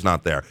the money's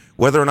not there.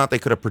 Whether or not they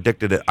could have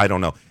predicted it, I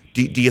don't know.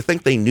 Do you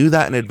think they knew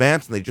that in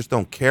advance and they just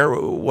don't care?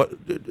 What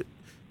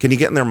can you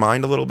get in their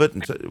mind a little bit?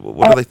 And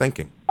what are they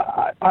thinking?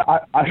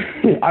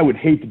 I would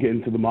hate to get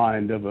into the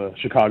mind of a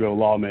Chicago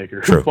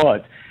lawmaker, True.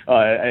 But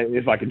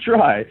if I could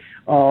try,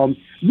 I'm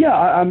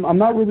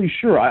not really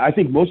sure. I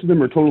think most of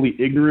them are totally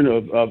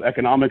ignorant of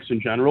economics in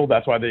general.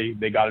 That's why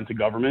they got into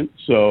government.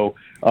 So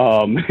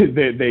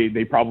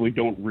they probably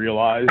don't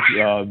realize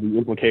the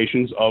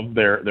implications of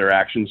their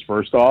actions.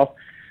 First off,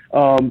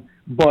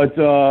 but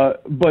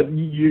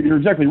you're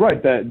exactly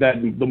right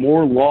that the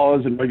more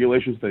laws and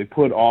regulations they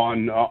put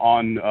on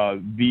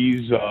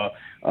these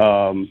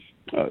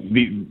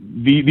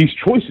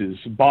choices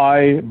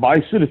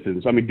by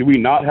citizens. I mean, do we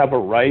not have a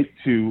right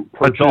to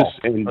purchase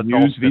and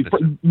use these?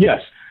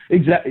 Yes,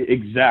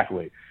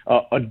 exactly.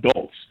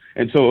 Adults.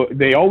 And so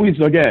they always,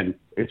 again,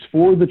 it's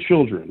for the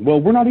children.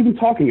 Well, we're not even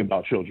talking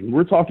about children.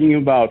 We're talking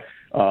about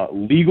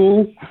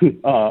legal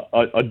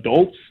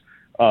adults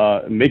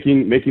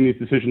making these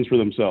decisions for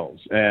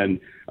themselves.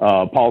 And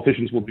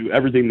politicians will do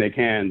everything they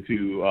can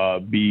to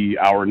be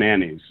our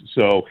nannies.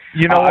 So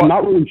I'm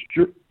not really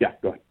sure. Yeah,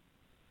 go ahead.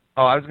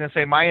 Oh, I was going to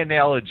say, my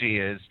analogy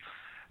is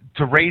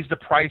to raise the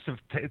price of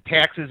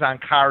taxes on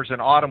cars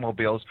and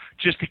automobiles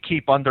just to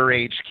keep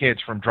underage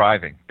kids from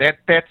driving. That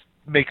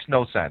makes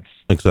no sense.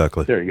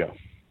 Exactly. There you go.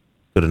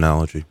 Good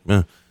analogy.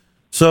 Yeah.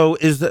 So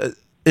is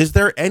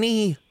there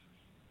any?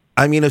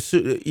 I mean,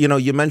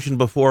 you mentioned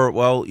before.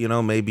 Well,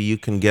 maybe you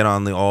can get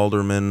on the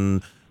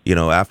alderman.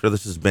 After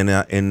this has been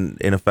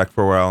in effect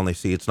for a while, and they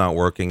see it's not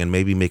working, and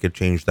maybe make a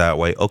change that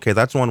way. Okay,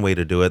 that's one way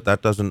to do it.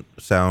 That doesn't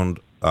sound.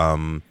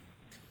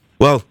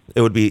 Well,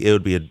 it would be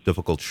a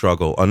difficult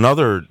struggle.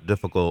 Another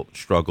difficult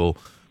struggle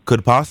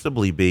could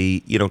possibly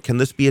be, can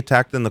this be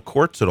attacked in the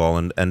courts at all?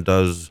 And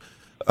does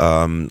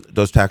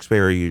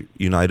Taxpayer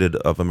United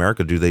of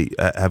America,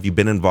 have you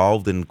been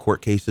involved in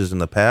court cases in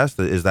the past?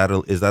 Is that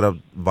a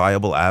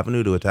viable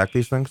avenue to attack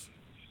these things?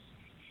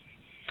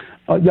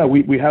 Yeah,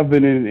 we have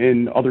been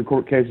in other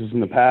court cases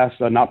in the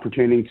past, not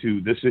pertaining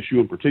to this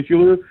issue in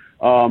particular,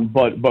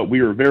 but we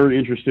are very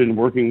interested in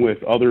working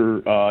with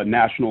other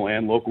national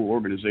and local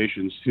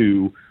organizations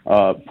to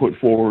put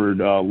forward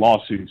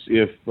lawsuits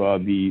if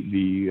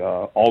the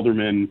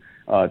aldermen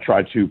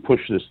try to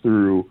push this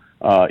through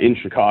in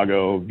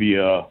Chicago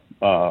via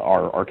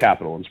our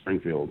capital in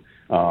Springfield.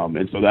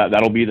 And so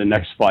that'll be the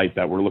next fight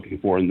that we're looking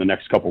for in the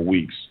next couple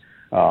weeks.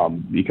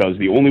 Because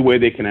the only way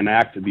they can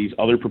enact these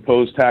other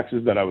proposed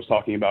taxes that I was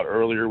talking about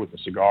earlier with the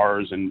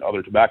cigars and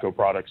other tobacco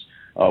products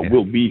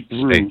will be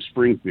through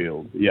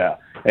Springfield. Yeah.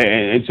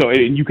 And so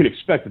you can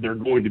expect that there are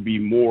going to be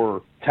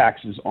more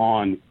taxes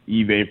on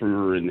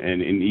e-vapor and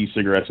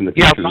e-cigarettes in the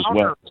future as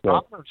well.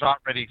 Palmer's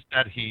already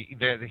said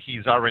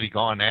he's already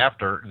gone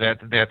after that.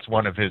 That's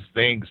one of his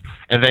things.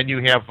 And then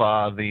you have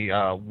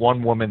the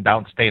one woman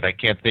downstate, I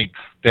can't think,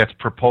 that's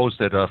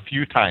proposed it a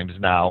few times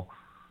now.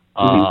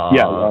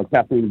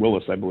 Kathleen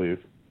Willis, I believe.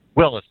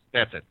 Willis,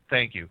 that's it.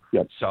 Thank you.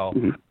 Yep. So,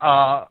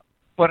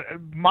 But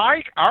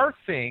our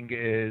thing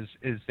is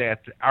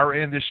that our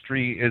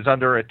industry is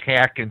under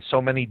attack in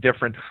so many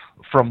different,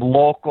 from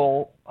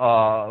local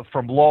or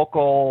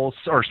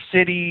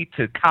city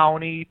to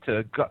county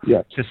to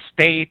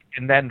state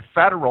and then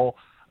federal.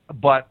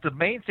 But the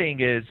main thing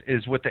is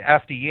with the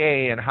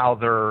FDA and how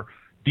their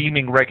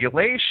deeming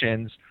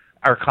regulations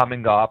are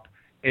coming up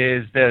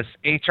is this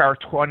HR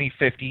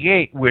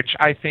 2058, which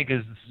I think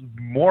is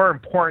more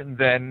important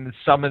than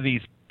some of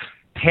these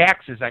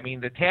taxes. I mean,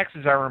 the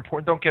taxes are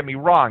important. Don't get me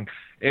wrong.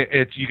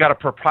 It's you got to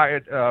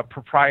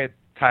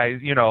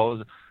proprietize. You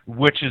know,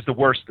 which is the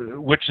worst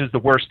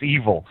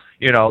evil.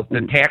 You know,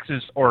 the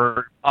taxes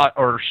or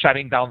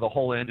shutting down the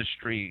whole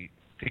industry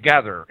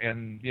together.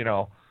 And you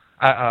know,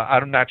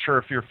 I'm not sure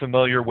if you're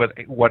familiar with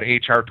what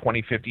HR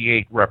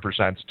 2058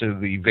 represents to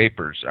the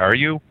vapors. Are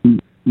you?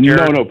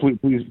 Jared? No,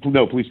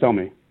 please tell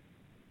me.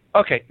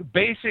 Okay,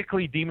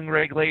 basically, deeming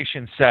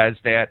regulation says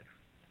that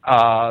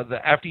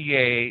the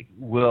FDA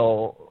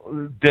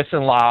will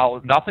disallow,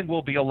 nothing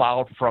will be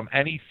allowed from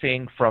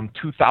anything from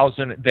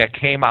 2000 that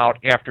came out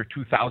after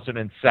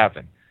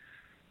 2007.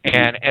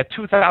 And at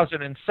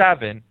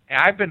 2007,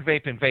 I've been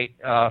vaping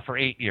for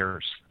 8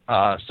 years,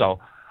 so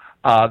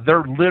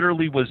there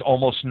literally was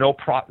almost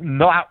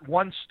not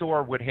one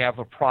store would have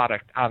a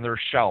product on their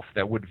shelf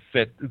that would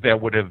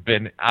have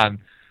been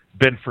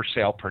for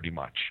sale pretty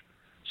much.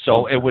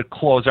 So it would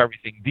close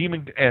everything.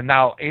 And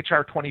now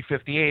HR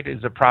 2058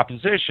 is a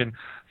proposition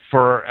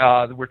for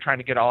we're trying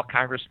to get all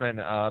congressmen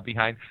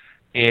behind,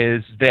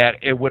 is that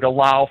it would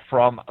allow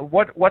from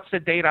what's the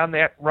date on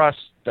that, Russ?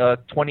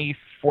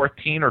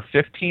 2014 or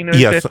 15?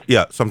 Yes,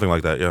 yeah, something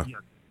like that. Yeah.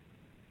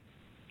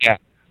 Yeah.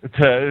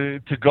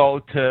 To go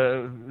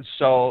to,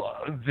 so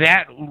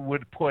that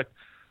would put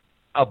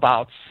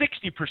about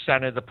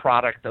 60% of the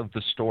product of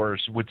the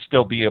stores would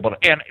still be able to,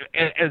 and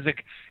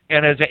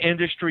as an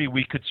industry,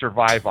 we could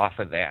survive off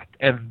of that.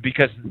 And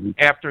because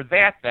after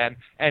that, then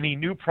any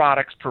new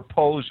products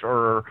proposed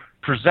or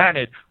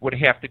presented would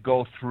have to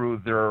go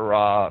through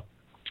their,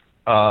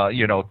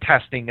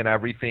 testing and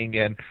everything.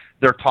 And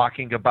they're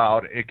talking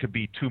about it could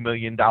be $2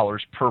 million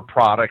per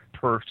product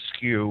per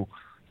SKU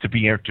to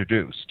be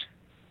introduced.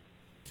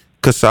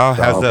 CASA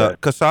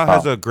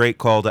has a great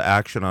call to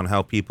action on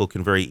how people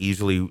can very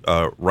easily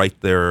write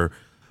their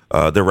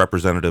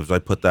representatives. I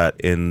put that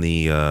in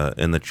the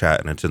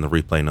chat, and it's in the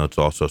replay notes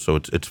also. So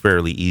it's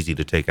fairly easy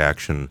to take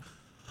action.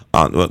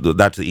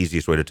 That's the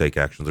easiest way to take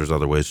action. There's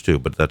other ways too,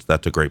 but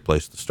that's a great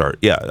place to start.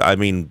 Yeah, I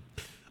mean,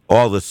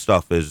 all this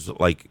stuff is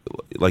like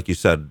you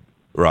said,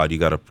 Rod. You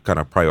got to kind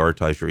of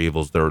prioritize your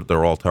evils.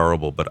 They're all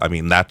terrible, but I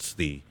mean that's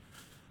the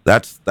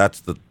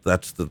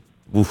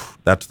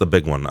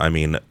big one. I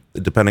mean,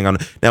 depending on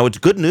now, it's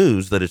good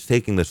news that it's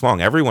taking this long.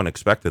 Everyone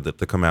expected it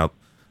to come out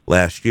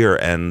last year,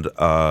 and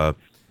the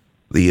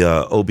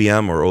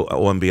OBM or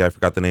OMB, I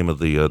forgot the name of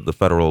the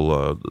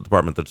federal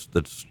department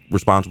that's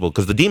responsible,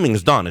 because the deeming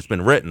is done. It's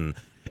been written,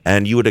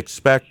 and you would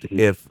expect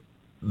if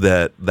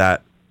the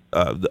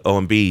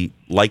OMB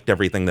liked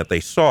everything that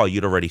they saw,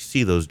 you'd already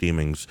see those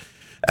deemings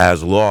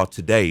as law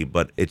today.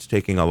 But it's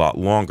taking a lot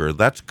longer.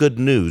 That's good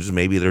news.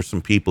 Maybe there's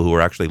some people who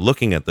are actually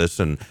looking at this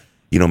and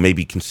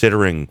maybe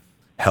considering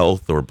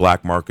health or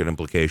black market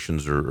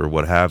implications or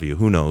what have you.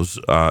 Who knows?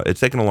 It's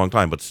taken a long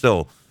time, but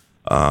still,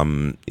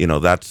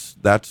 that's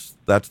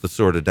the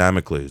sword of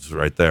Damocles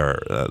right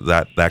there.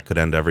 That could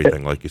end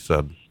everything, like you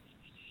said.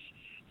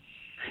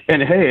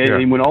 And hey, yeah.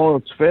 And when all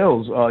else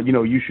fails,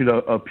 you should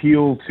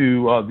appeal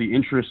to the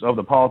interests of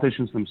the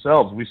politicians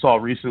themselves. We saw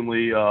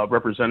recently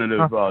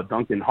Representative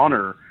Duncan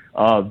Hunter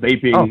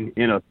vaping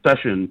in a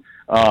session,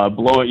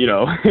 blowing,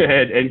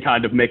 and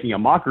kind of making a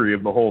mockery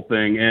of the whole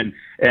thing. And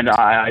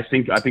I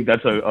think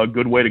that's a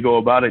good way to go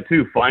about it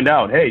too. Find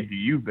out, hey, do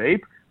you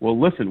vape? Well,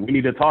 listen, we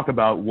need to talk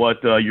about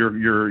what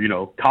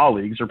your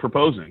colleagues are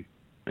proposing,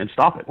 and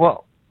stop it.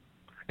 Well,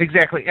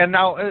 exactly. And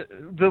now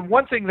the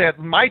one thing that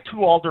my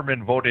two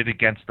aldermen voted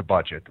against the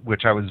budget,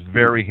 which I was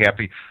very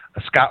happy.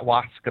 Scott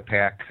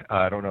Waskapak,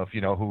 I don't know if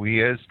you know who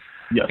he is,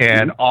 yes,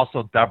 and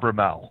also Deborah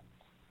Mell.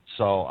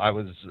 So I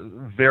was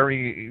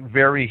very,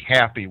 very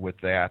happy with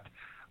that.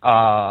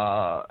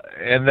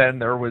 And then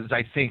there was,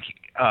 I think,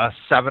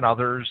 7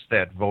 others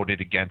that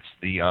voted against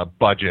the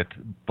budget.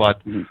 But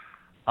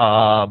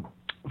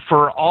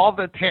for all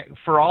the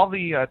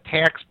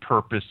tax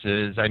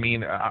purposes, I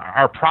mean,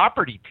 our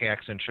property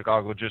tax in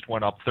Chicago just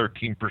went up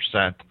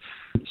 13%.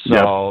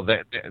 So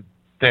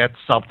that's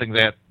something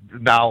that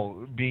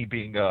now, me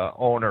being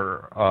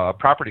a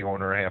property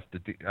owner, I have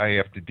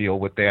to deal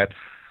with that.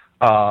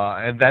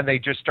 And then they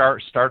just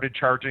started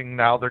charging.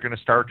 Now they're going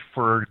to start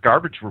for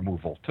garbage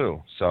removal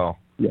too. So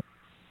it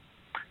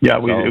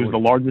was the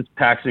largest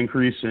tax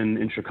increase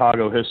in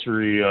Chicago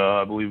history.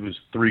 I believe it was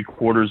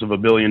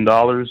 $750 million,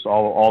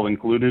 all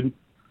included.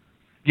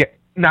 Yeah.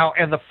 Now,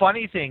 and the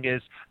funny thing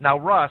is, now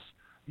Russ,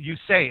 you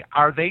say,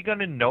 are they going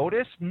to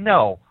notice?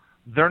 No,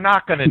 they're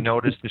not going to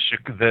notice the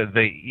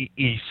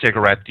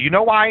e-cigarette. Do you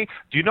know why?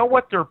 Do you know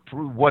what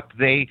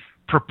they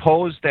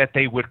proposed that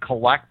they would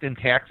collect in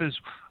taxes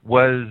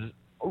was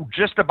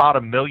just about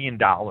 $1 million.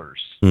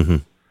 Mm-hmm.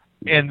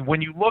 And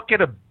when you look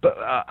at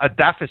a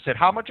deficit,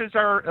 how much is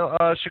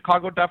our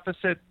Chicago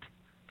deficit?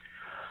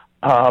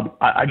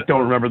 I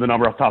don't remember the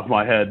number off the top of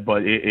my head,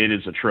 but it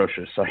is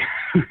atrocious.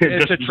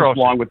 It's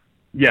atrocious.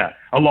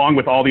 Along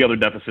with all the other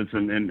deficits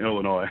in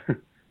Illinois.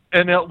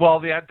 And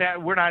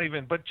that we're not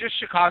even, but just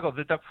Chicago.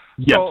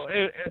 Yes. So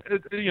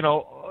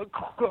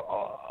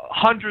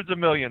hundreds of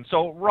millions.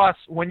 So Russ,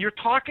 when you're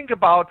talking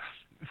about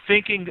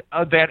thinking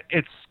that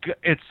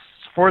it's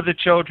for the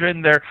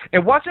children,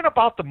 it wasn't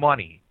about the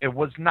money. It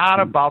was not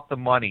about the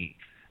money,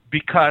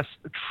 because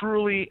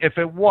truly, if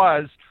it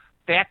was,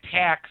 that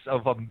tax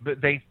of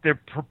they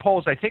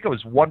proposed, I think it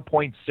was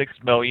 1.6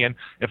 million,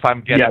 if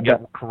I'm getting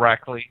it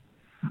correctly.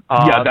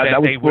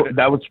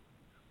 That was.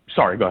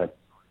 Sorry, go ahead.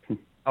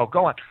 Oh,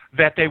 go on.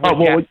 That they would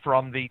get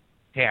from the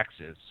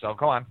taxes. So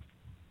go on.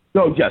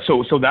 So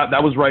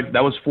that was right.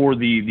 That was for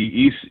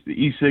the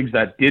e-cigs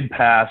that did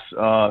pass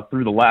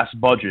through the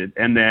last budget,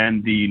 and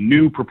then the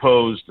new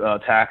proposed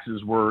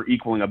taxes were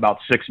equaling about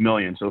 6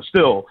 million. So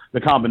still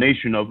the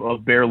combination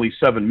of barely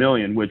 7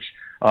 million, which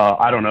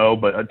I don't know,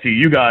 but to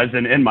you guys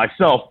and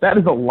myself, that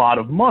is a lot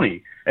of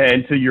money,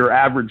 and to your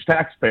average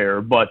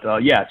taxpayer. But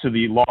to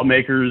the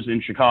lawmakers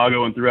in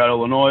Chicago and throughout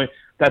Illinois,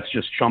 that's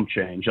just chump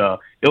change.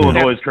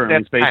 Illinois is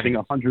currently facing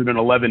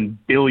 $111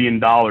 billion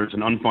in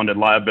unfunded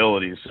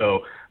liabilities.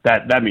 So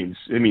that means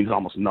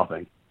almost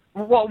nothing.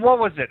 What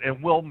was it?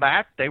 In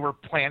Wilmette, they were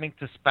planning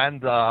to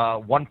spend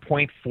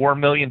 $1.4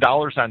 million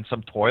on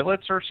some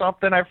toilets or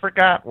something. I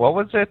forgot. What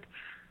was it?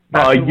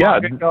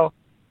 Long ago.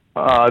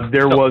 I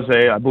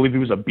believe it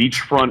was a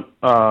beachfront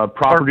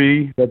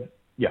property.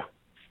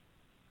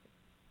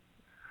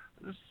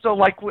 So,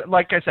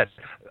 like I said,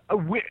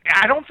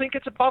 I don't think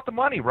it's about the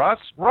money, Russ.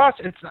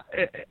 It's.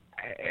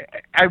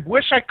 I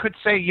wish I could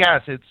say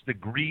yes, it's the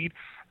greed,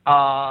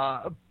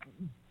 but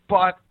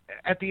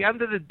at the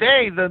end of the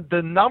day,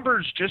 the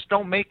numbers just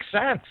don't make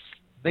sense.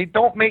 They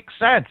don't make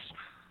sense.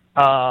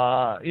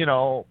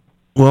 Well,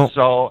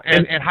 so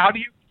and how do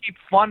you keep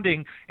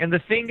funding? And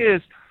the thing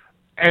is,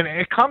 and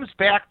it comes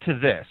back to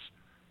this,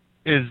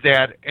 is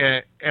that,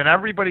 and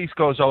everybody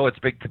goes, oh, it's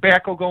big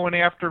tobacco going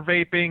after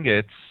vaping,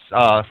 it's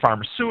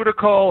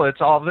pharmaceutical, it's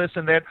all this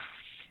and that.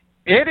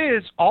 It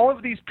is all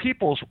of these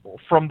people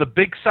from the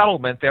big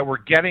settlement that were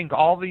getting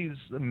all these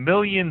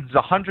millions,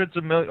 hundreds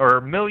of millions, or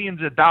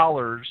millions of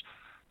dollars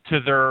to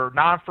their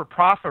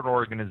non-for-profit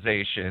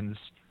organizations,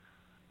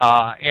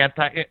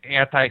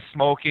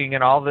 anti-smoking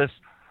and all this,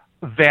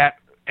 that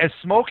as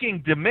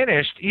smoking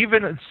diminished,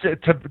 even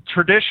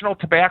traditional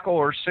tobacco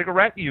or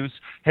cigarette use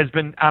has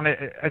been on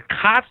a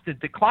constant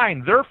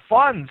decline. Their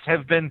funds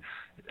have been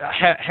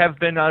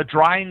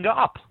drying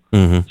up.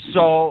 Mm-hmm.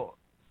 So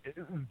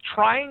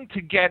trying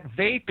to get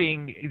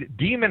vaping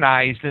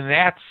demonized in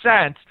that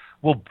sense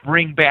will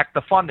bring back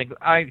the funding.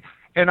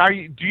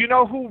 Do you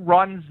know who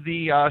runs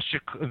the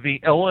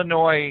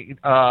Illinois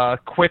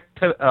quit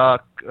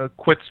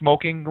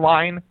smoking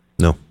line?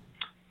 No.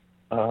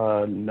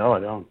 No, I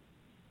don't.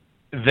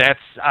 That's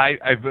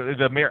I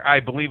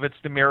believe it's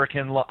the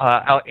American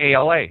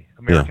ALA,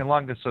 American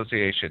Lung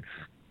Association.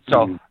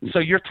 So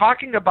you're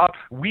talking about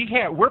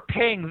we're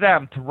paying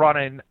them to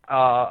run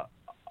a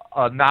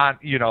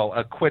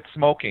quit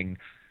smoking,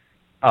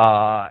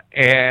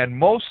 and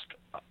most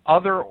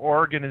other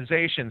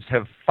organizations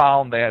have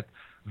found that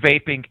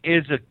vaping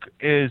is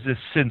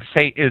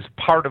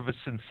part of a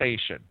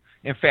sensation.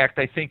 In fact,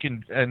 I think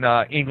in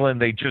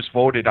England they just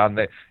voted on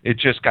that. It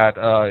just got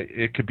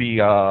it could be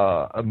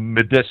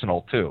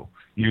medicinal too,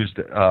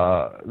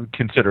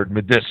 considered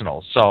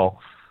medicinal. So,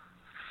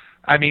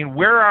 I mean,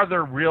 where are the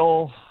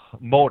real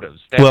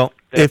motives?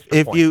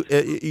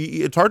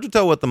 It's hard to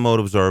tell what the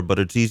motives are, but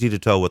it's easy to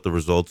tell what the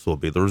results will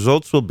be. The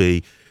results will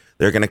be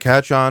they're going to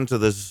catch on to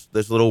this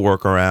little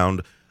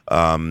workaround.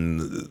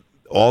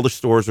 All the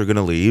stores are going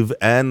to leave,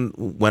 and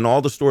when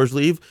all the stores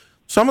leave,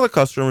 some of the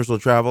customers will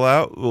travel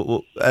out,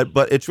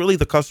 but it's really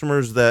the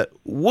customers that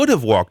would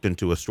have walked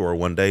into a store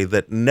one day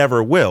that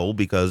never will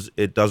because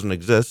it doesn't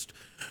exist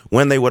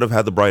when they would have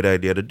had the bright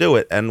idea to do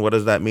it. And what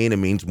does that mean? It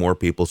means more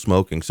people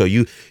smoking. So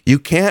you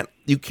can't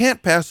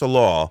pass a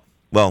law.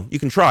 Well, you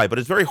can try, but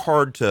it's very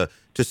hard to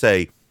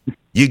say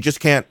you just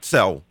can't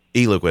sell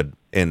e-liquid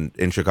in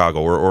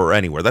Chicago or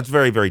anywhere. That's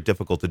very, very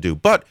difficult to do.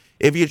 But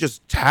if you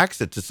just tax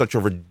it to such a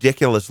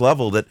ridiculous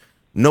level that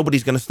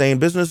nobody's going to stay in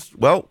business,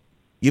 well,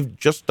 you've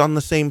just done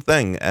the same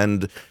thing,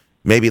 and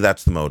maybe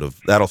that's the motive.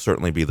 That'll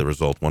certainly be the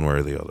result, one way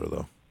or the other,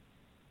 though.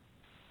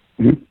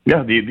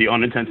 Yeah, the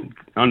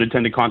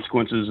unintended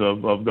consequences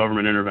of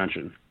government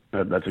intervention.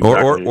 That's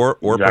exactly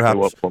or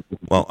perhaps.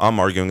 Well, I'm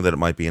arguing that it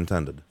might be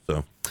intended.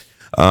 So.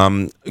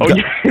 Or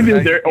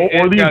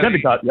the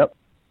intended cause. Yep.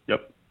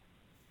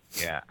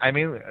 Yeah, I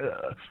mean,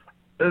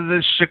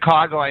 the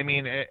Chicago. I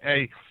mean,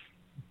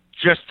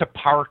 just to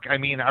park, I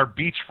mean, our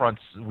beachfronts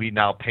we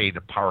now pay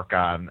to park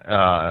on.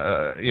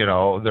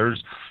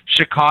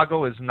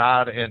 Chicago is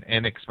not an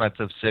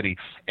inexpensive city,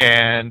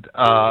 and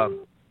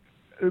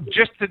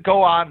just to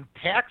go on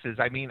taxes,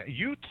 I mean,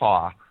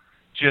 Utah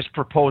just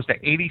proposed an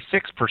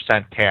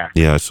 86% tax.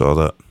 Yeah, I saw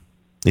that.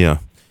 Yeah.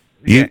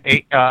 You,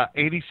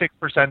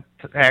 86%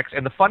 tax.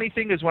 And the funny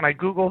thing is, when I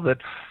Googled it,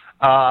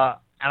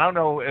 I don't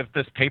know if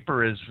this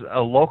paper is a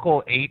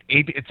local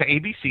it's an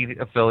ABC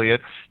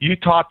affiliate.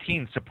 Utah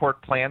teens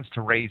support plans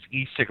to raise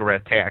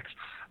e-cigarette tax,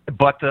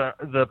 but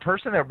the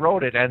person that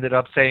wrote it ended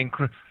up saying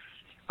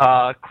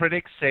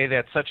critics say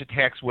that such a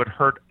tax would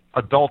hurt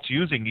adults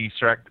using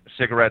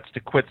e-cigarettes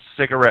to quit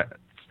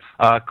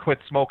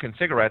smoking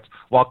cigarettes,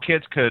 while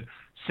kids could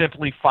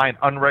simply find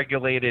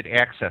unregulated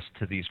access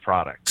to these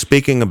products.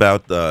 Speaking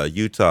about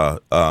Utah,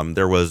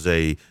 there was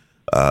a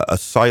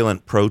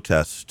silent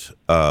protest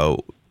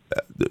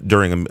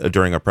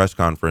during a press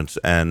conference,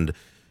 and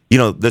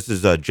this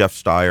is Jeff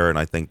Steyer and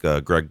I think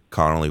Greg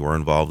Connolly were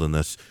involved in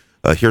this.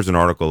 Here's an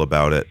article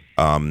about it.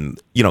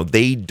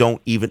 They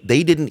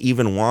didn't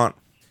even want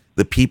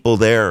the people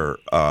there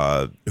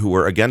who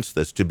were against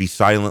this to be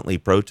silently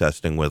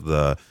protesting with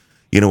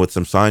with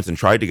some signs, and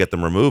tried to get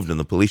them removed, and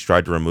the police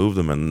tried to remove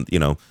them, and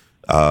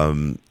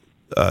the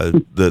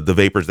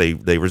vapors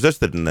they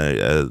resisted, and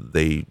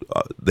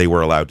they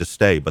were allowed to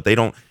stay, but they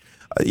don't.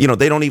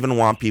 They don't even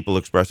want people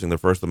expressing their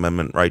First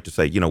Amendment right to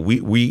say,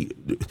 we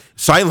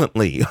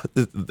silently,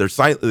 they're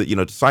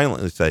to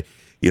silently say,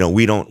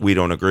 we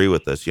don't agree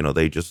with this.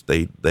 They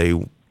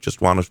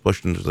just want us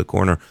pushed into the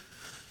corner.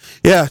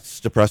 Yeah, it's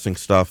depressing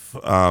stuff.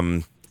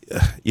 And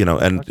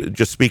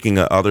just speaking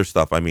of other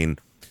stuff, I mean,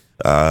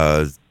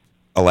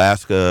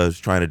 Alaska is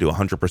trying to do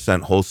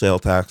 100% wholesale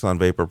tax on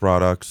vapor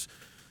products.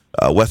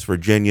 West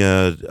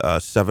Virginia,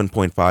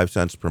 7.5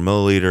 cents per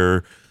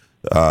milliliter.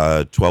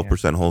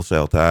 12%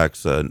 wholesale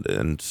tax, and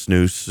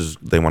snus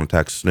they want to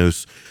tax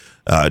snus.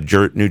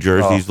 New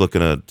Jersey's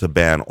looking to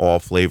ban all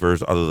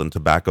flavors other than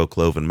tobacco,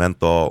 clove, and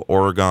menthol.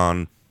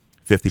 Oregon,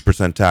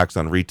 50% tax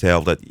on retail.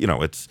 That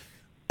it's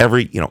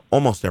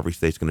almost every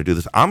state's going to do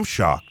this. I'm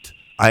shocked.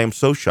 I am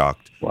so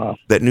shocked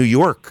that New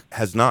York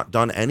has not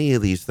done any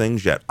of these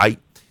things yet.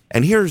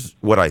 And here's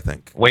what I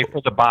think. Wait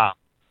for the bomb.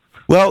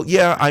 Well,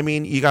 yeah, I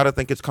mean, you got to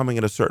think it's coming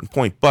at a certain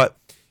point, but.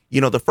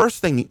 The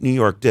first thing New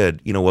York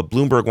did, what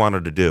Bloomberg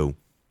wanted to do,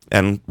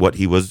 and what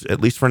he was, at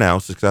least for now,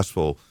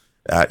 successful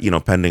at,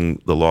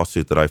 pending the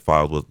lawsuit that I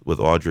filed with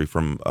Audrey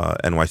from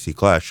NYC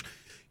Clash,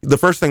 the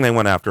first thing they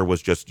went after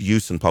was just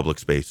use in public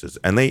spaces,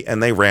 and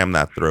they rammed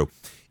that through.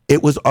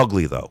 It was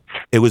ugly, though.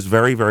 It was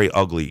very, very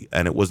ugly,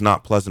 and it was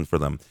not pleasant for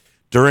them.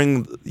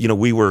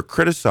 We were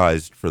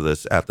criticized for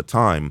this at the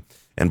time,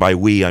 and by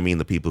we, I mean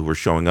the people who were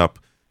showing up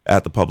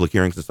at the public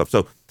hearings and stuff.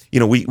 So,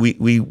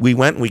 we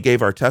went and we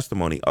gave our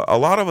testimony. A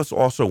lot of us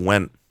also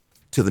went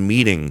to the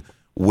meeting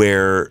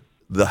where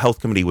the health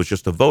committee was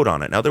just to vote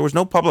on it. Now, there was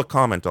no public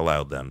comment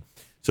allowed then,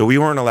 so we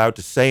weren't allowed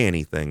to say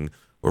anything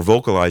or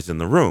vocalize in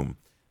the room.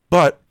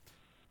 But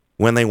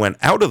when they went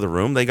out of the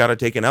room, they got to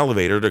take an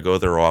elevator to go to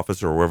their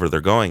office or wherever they're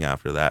going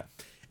after that.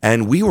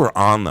 And we were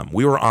on them.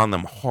 We were on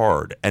them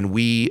hard, and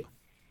we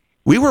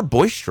were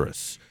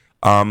boisterous.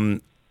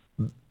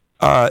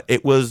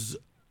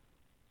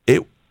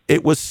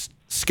 It was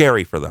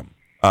scary for them.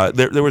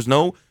 There was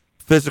no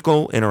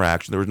physical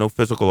interaction. There was no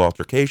physical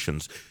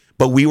altercations.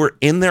 But we were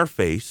in their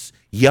face,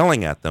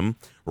 yelling at them,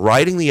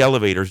 riding the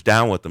elevators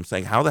down with them,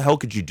 saying, how the hell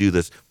could you do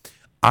this?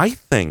 I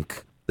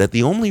think that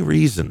the only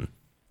reason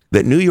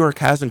that New York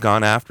hasn't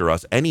gone after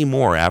us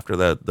anymore after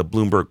the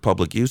Bloomberg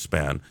public use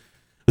ban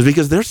is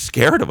because they're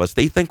scared of us.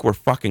 They think we're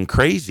fucking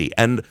crazy.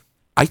 And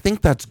I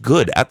think that's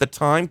good. At the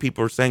time,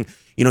 people were saying,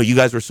 you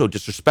guys were so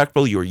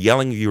disrespectful. You were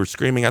yelling. You were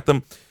screaming at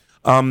them.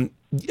 And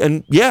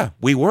yeah,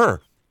 we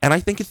were. And I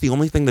think it's the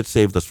only thing that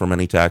saved us from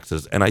any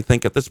taxes. And I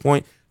think at this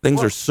point,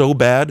 things are so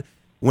bad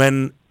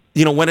when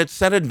it's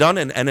said and done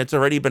and it's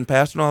already been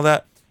passed and all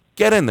that,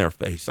 get in their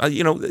face.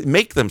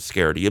 Make them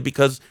scared of you,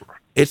 because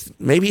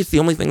maybe it's the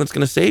only thing that's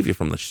going to save you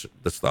from this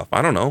stuff.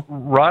 I don't know.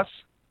 Russ,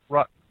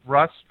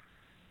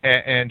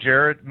 and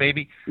Jared,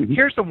 maybe. Mm-hmm.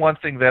 Here's the one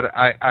thing that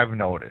I've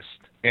noticed,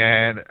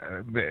 and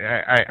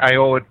I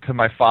owe it to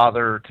my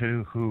father,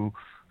 who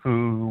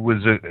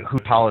was a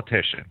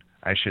politician,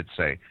 I should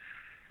say.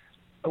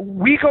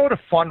 We go to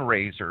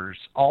fundraisers,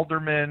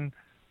 aldermen,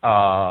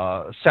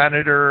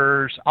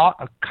 senators,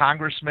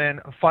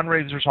 congressmen,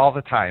 fundraisers all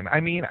the time.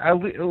 I mean,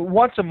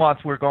 once a month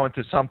we're going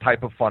to some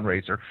type of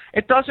fundraiser.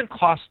 It doesn't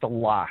cost a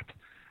lot,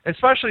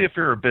 especially if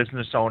you're a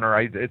business owner.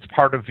 It's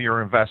part of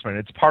your investment.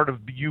 It's part of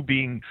you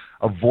being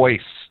a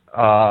voice,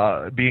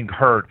 being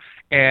heard.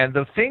 And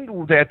the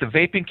thing that the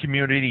vaping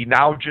community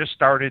now just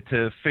started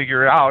to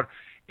figure out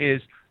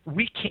is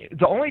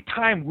the only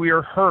time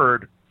we're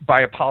heard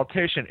by a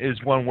politician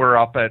is when we're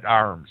up at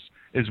arms,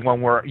 is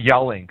when we're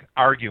yelling,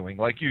 arguing,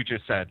 like you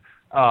just said,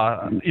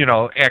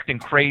 acting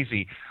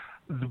crazy.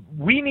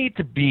 We need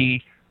to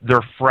be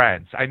their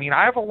friends. I mean,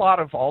 I have a lot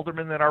of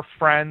aldermen that are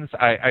friends.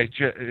 I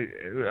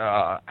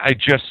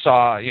just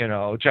saw,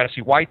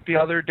 Jesse White the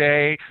other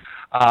day.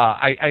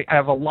 I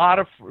have a lot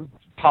of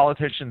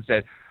politicians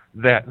that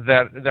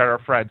are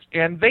friends,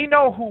 and they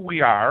know who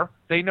we are.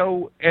 They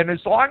know, and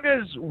as long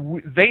as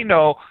they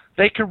know,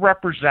 they can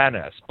represent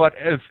us. But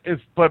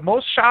but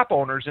most shop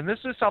owners, and this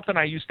is something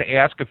I used to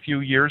ask a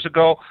few years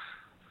ago,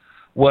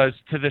 was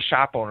to the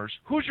shop owners,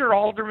 who's your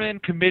alderman,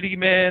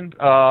 committeeman,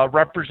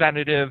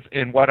 representative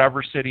in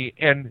whatever city?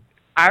 And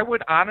I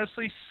would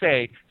honestly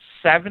say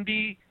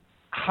 70,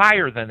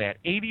 higher than that,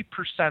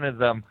 80% of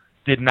them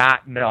did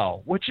not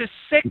know, which is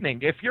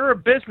sickening. If you're a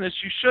business,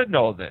 you should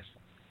know this.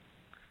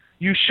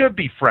 You should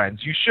be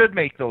friends. You should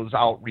make those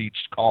outreach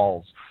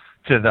calls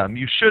to them.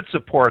 You should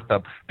support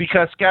them,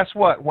 because guess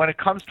what? When it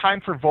comes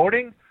time for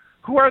voting,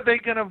 what are they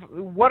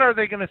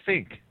gonna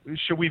think?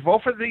 Should we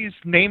vote for these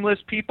nameless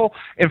people?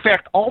 In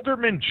fact,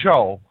 Alderman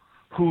Joe,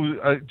 who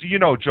do you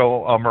know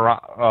Joe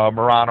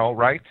Morano,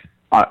 right?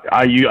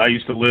 I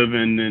used to live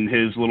in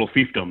his little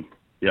fiefdom.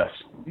 Yes.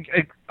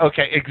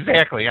 Okay,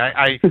 exactly.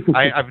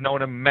 I've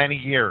known him many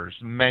years.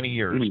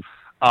 When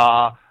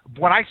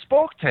I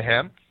spoke to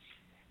him,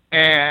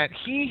 and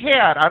he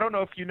had, I don't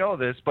know if you know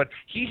this, but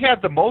he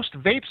had the most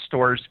vape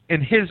stores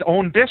in his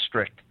own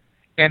district,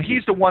 and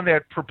he's the one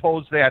that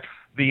proposed the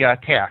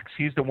tax.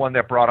 He's the one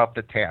that brought up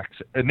the tax.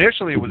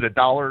 Initially, it was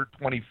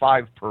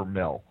 $1.25 per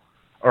mil,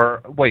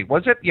 or wait,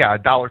 was it? Yeah,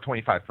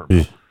 $1.25 per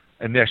mil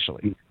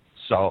initially.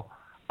 So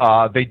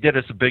they did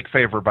us a big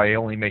favor by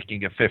only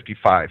making it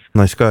 55.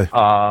 Nice guy.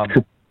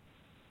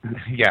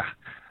 Yeah.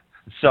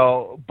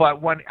 So,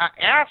 but when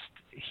I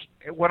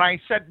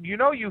said,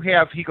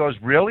 he goes,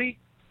 really?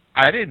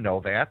 I didn't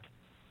know that.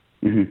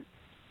 Mm-hmm.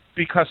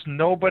 Because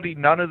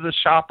none of the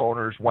shop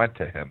owners went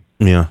to him.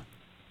 Yeah.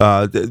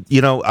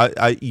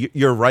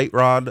 You're right,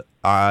 Rod.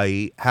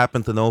 I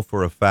happen to know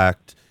for a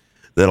fact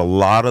that a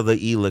lot of the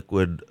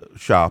e-liquid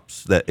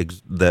shops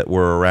that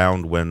were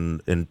around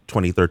in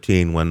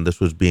 2013 when this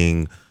was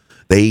being,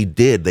 they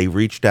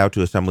reached out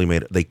to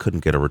Assemblyman. They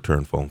couldn't get a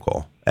return phone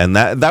call, and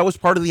that was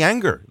part of the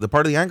anger. The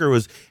part of the anger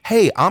was,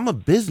 hey, I'm a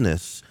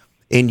business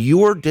in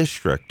your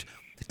district,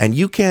 and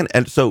you can't.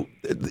 And so,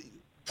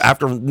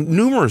 after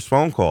numerous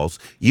phone calls,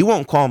 you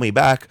won't call me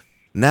back.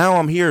 Now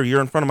I'm here.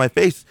 You're in front of my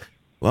face.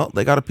 Well,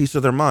 they got a piece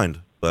of their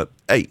mind. But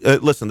hey,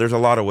 listen, there's a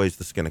lot of ways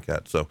to skin a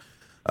cat. So,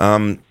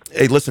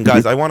 hey, listen,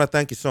 guys, I want to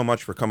thank you so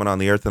much for coming on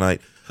the air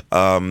tonight.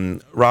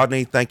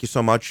 Rodney, thank you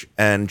so much.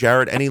 And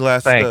Jared, any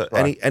last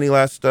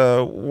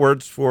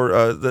words for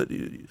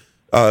the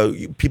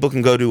people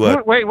can go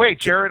to? Wait,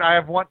 Jared, I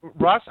have one.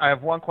 Russ, I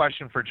have one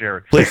question for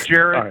Jared. Please,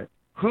 Jared, right.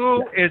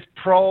 Who is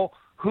pro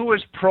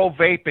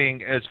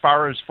vaping as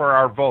far as for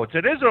our votes?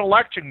 It is an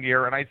election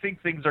year, and I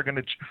think things are going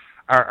to.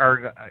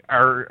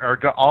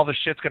 All the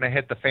shit's going to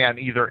hit the fan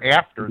either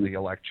after the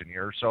election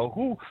year. So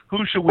who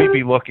should we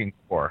be looking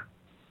for?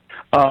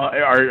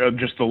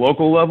 Just the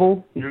local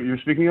level you're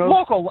speaking of?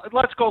 Local.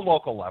 Let's go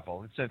local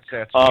level. Since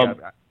that's.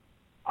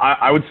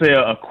 I would say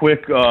a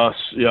quick a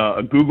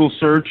Google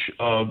search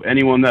of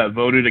anyone that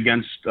voted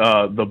against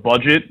the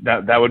budget.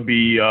 That would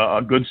be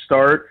a good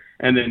start.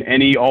 And then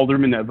any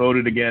alderman that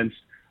voted against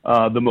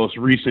the most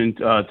recent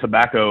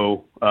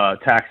tobacco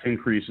tax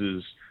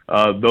increases.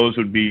 Those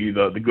would be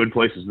the good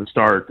places to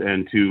start,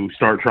 and to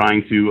start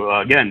trying to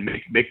again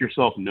make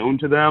yourself known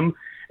to them.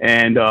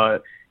 And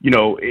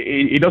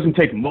it doesn't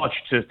take much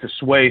to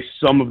sway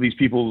some of these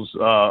people's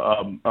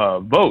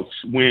votes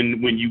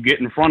when you get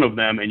in front of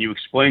them and you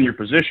explain your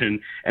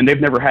position, and they've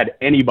never had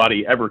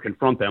anybody ever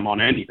confront them on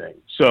anything.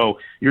 So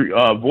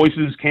your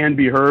voices can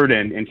be heard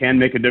and can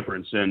make a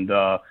difference. And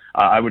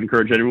I would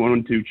encourage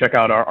everyone to check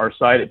out our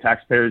site at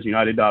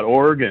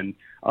taxpayersunited.org, and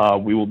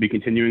we will be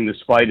continuing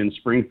this fight in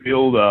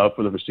Springfield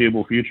for the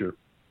foreseeable future.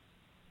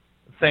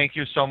 Thank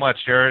you so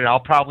much, Jared. I'll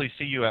probably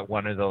see you at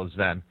one of those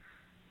then.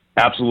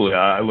 Absolutely.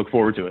 I look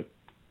forward to it.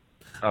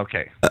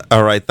 Okay.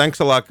 All right. Thanks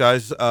a lot,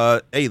 guys.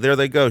 Hey, there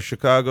they go.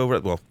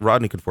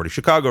 Rodney Conforti,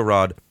 Chicago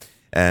Rod,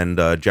 and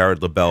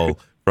Jared Labell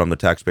from the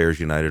Taxpayers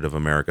United of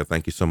America.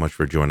 Thank you so much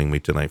for joining me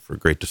tonight for a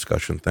great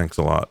discussion. Thanks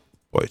a lot.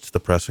 Boy, it's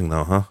depressing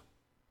though, huh?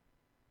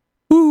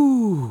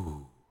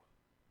 Woo.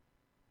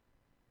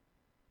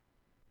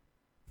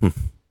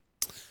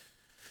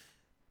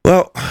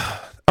 Well,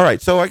 all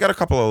right. So I got a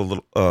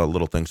couple of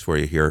little things for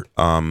you here.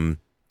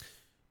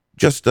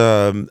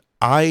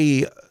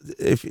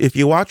 If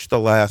you watch the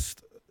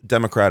last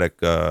Democratic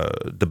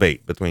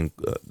debate between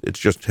it's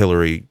just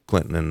Hillary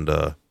Clinton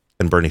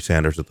and Bernie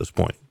Sanders at this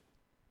point,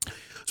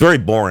 it's very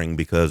boring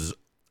because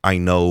I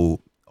know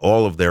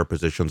all of their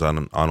positions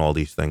on all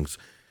these things.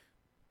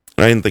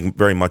 I didn't think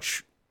very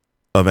much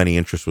of any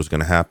interest was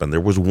going to happen. There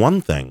was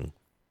one thing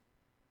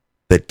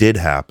that did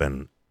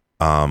happen.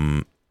 As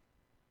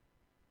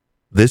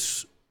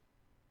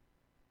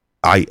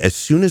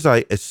soon as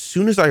I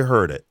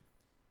heard it,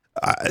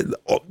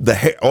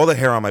 all the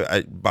hair on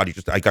my body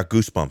I got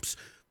goosebumps.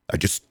 I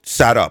just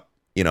sat up,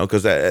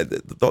 because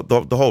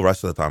the whole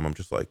rest of the time I'm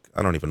just like,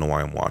 I don't even know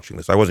why I'm watching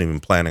this. I wasn't even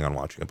planning on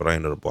watching it, but I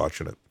ended up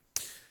watching it.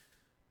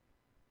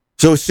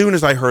 So as soon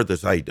as I heard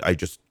this, I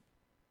just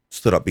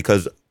stood up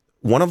because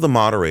one of the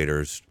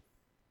moderators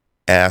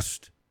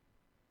asked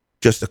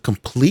just a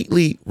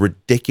completely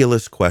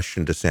ridiculous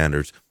question to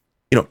Sanders.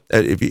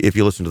 If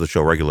you listen to the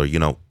show regularly,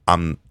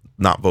 I'm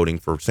not voting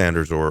for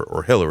Sanders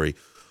or Hillary.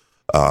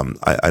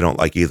 I don't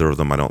like either of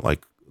them. I don't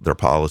like their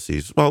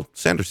policies. Well,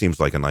 Sanders seems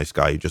like a nice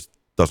guy. He just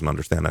doesn't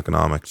understand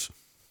economics.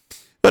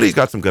 But he's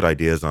got some good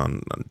ideas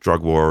on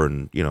drug war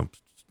and,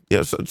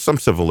 some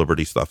civil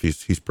liberty stuff.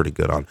 He's pretty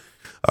good on.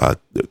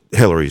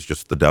 Hillary's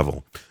just the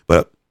devil.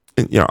 But,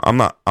 I'm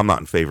not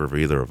in favor of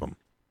either of them.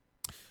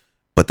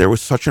 But there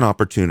was such an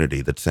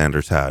opportunity that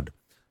Sanders had.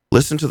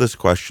 Listen to this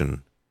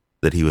question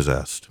that he was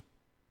asked.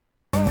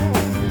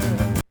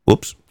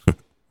 Whoops. There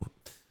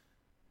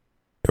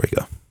we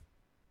go.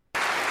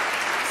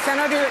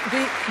 Senator,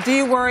 do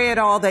you worry at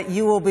all that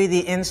you will be the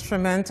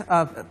instrument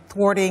of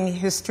thwarting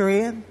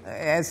history,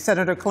 as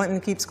Senator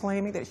Clinton keeps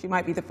claiming that she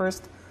might be the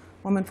first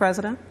woman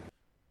president?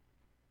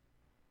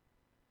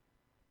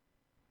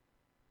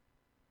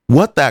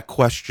 What that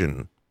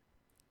question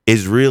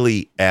is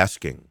really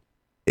asking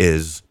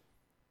is,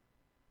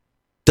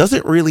 does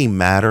it really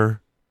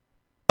matter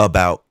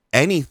about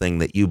anything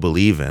that you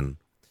believe in?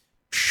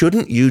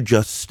 Shouldn't you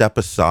just step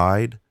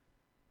aside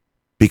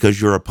because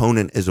your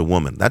opponent is a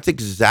woman? That's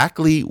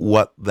exactly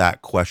what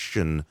that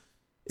question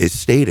is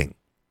stating.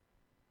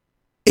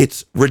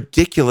 It's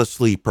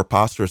ridiculously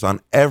preposterous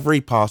on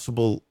every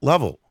possible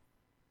level.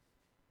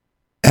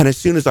 And as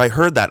soon as I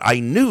heard that, I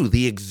knew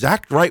the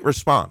exact right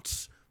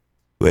response,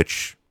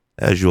 which,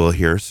 as you will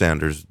hear,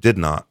 Sanders did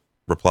not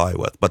reply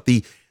with. But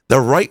the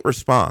right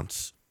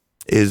response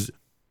is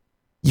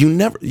you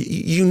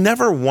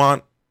never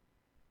want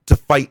to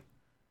fight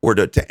or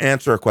to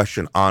answer a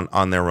question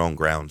on their own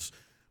grounds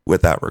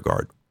with that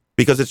regard,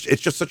 because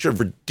it's just such a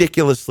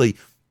ridiculously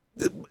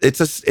it's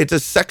a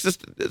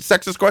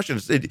sexist question.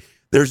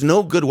 There's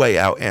no good way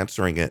out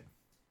answering it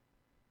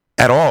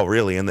at all,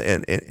 really, in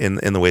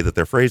the way that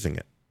they're phrasing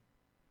it.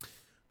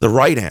 The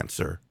right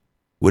answer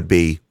would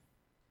be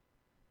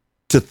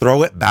to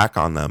throw it back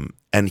on them,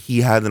 and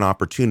he had an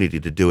opportunity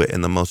to do it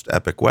in the most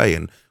epic way,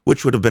 and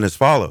which would have been as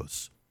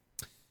follows.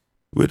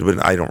 Would have been,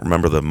 I don't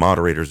remember the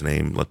moderator's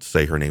name. Let's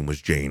say her name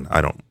was Jane.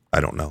 I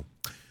don't know.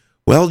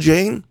 Well,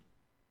 Jane,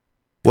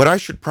 what I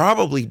should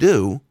probably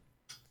do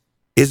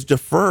is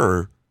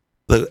defer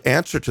the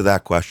answer to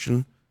that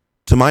question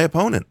to my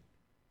opponent.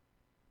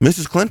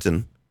 Mrs.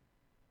 Clinton,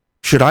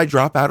 should I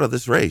drop out of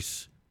this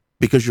race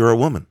because you're a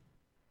woman?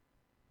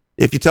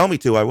 If you tell me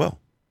to, I will.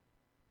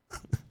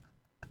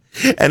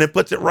 And it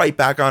puts it right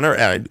back on her.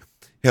 And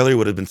Hillary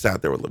would have been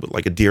sat there with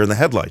like a deer in the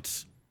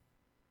headlights.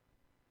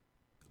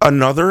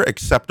 Another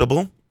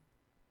acceptable,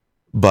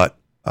 but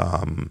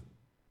not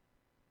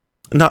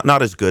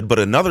as good, but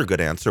another good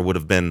answer would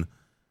have been,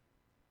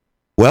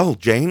 well,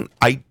 Jane,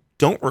 I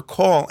don't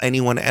recall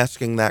anyone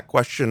asking that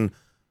question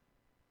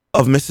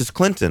of Mrs.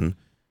 Clinton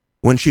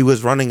when she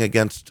was running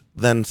against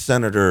then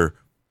Senator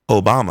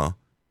Obama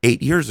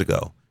 8 years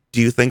ago. Do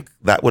you think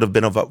that would have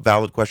been a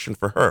valid question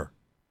for her?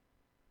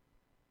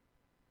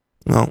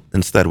 Well,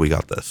 instead we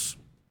got this.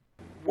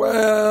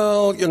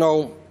 Well,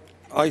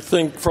 I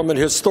think from an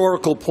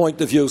historical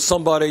point of view,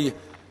 somebody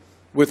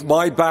with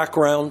my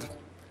background,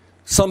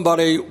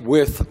 somebody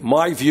with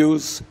my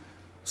views,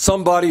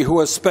 somebody who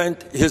has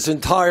spent his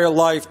entire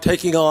life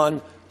taking on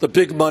the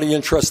big money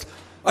interest,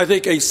 I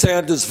think a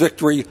Sanders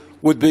victory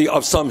would be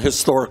of some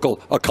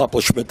historical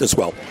accomplishment as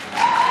well.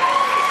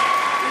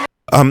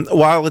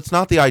 While it's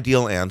not the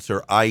ideal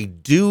answer, I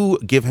do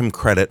give him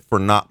credit for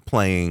not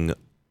playing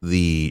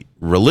the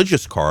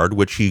religious card,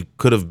 which he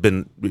could have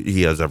been.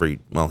 He has every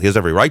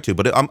right to,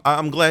 but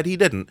I'm glad he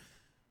didn't,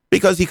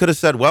 because he could have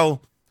said,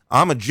 well,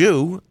 I'm a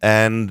Jew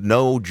and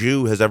no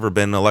Jew has ever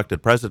been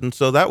elected president,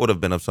 so that would have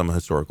been of some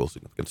historical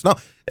significance. No,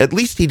 at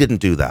least he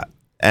didn't do that.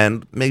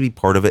 And maybe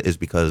part of it is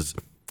because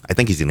I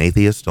think he's an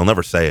atheist. He'll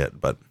never say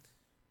it, but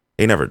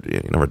he never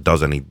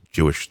does any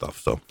Jewish stuff.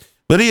 So,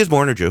 but he is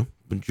born a Jew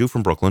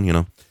from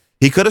Brooklyn.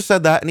 He could have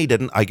said that and he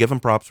didn't. I give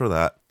him props for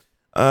that.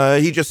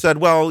 He just said,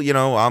 well,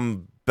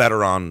 I'm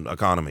better on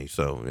economy,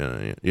 so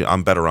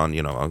I'm better on,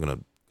 I'm going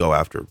to go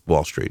after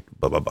Wall Street,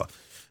 blah, blah, blah.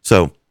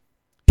 So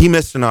he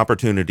missed an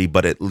opportunity,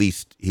 but at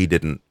least he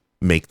didn't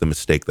make the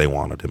mistake they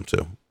wanted him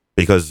to.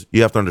 Because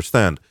you have to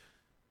understand,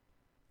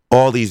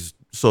 all these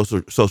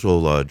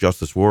social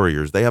justice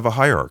warriors, they have a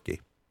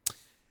hierarchy.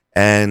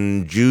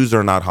 And Jews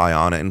are not high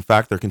on it. In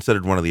fact, they're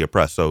considered one of the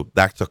oppressed. So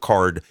that's a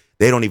card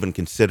they don't even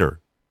consider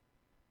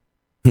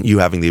you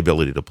having the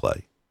ability to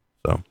play.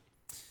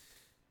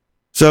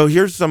 So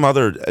here's some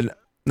other.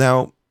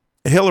 Now,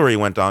 Hillary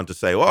went on to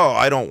say, "Well,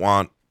 I don't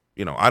want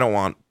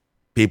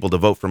people to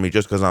vote for me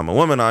just because I'm a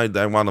woman. I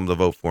want them to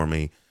vote for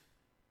me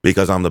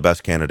because I'm the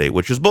best candidate,"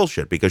 which is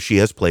bullshit, because she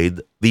has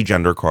played the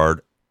gender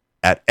card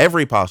at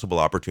every possible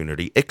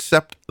opportunity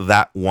except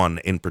that one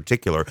in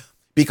particular,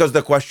 because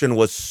the question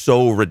was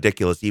so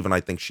ridiculous. Even I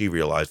think she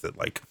realized that,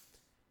 like,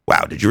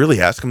 wow, did you really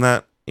ask him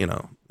that?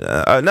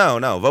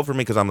 No, vote for me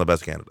because I'm the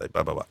best candidate,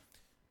 blah, blah, blah.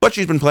 But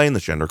she's been playing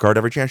the gender card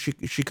every chance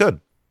she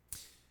could.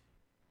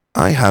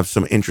 I have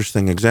some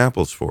interesting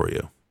examples for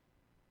you.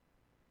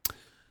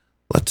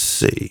 Let's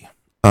see.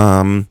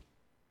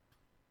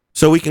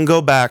 So we can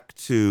go back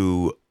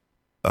to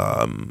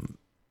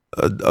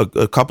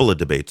a couple of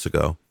debates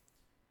ago.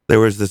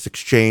 There was this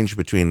exchange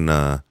between,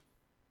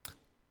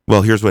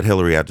 here's what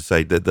Hillary had to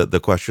say. The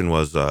question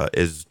was,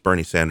 is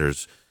Bernie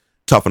Sanders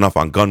tough enough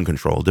on gun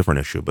control, different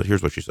issue. But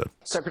here's what she said.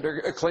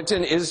 Secretary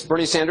Clinton, is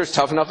Bernie Sanders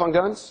tough enough on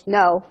guns?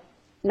 No,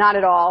 not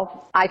at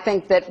all. I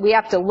think that we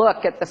have to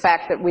look at the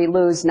fact that we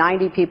lose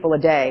 90 people a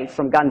day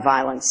from gun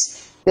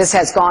violence. This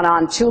has gone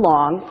on too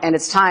long, and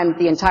it's time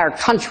the entire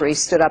country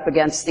stood up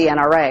against the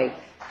NRA.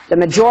 The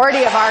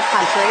majority of our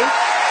country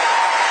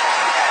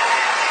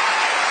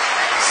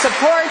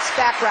supports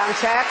background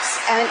checks,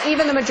 and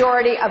even the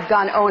majority of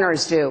gun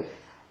owners do.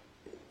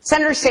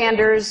 Senator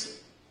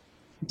Sanders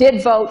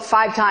did vote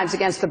 5 times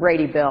against the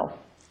Brady bill.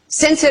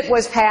 Since it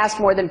was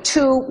passed, more than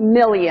 2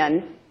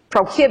 million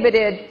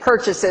prohibited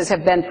purchases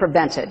have been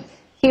prevented.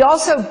 He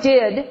also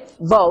did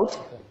vote,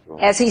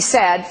 as he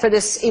said, for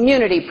this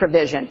immunity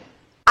provision.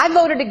 I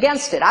voted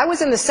against it. I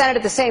was in the Senate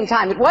at the same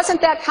time. It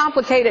wasn't that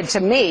complicated to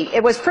me.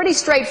 It was pretty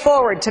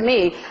straightforward to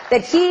me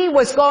that he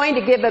was going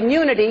to give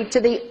immunity to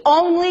the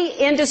only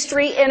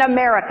industry in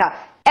America.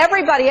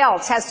 Everybody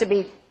else has to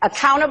be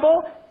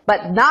accountable,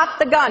 but not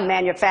the gun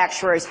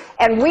manufacturers.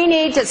 And we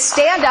need to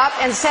stand up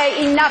and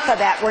say enough of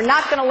that. We're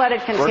not going to let it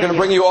continue. We're going to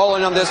bring you all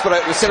in on this,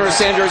 but Senator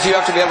Sanders, you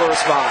have to be able to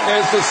respond.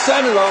 As the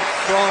senator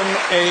from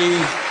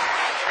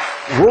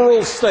a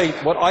rural state,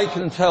 what I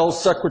can tell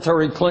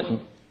Secretary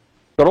Clinton,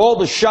 that all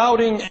the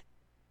shouting in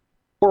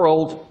the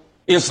world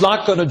is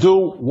not going to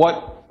do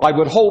what I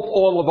would hope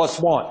all of us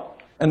want,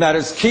 and that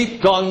is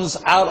keep guns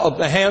out of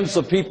the hands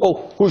of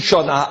people who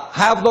should not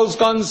have those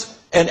guns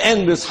and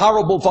end this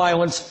horrible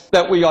violence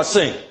that we are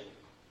seeing.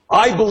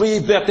 I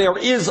believe that there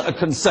is a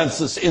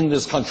consensus in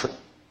this country,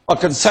 a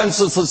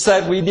consensus that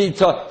said we need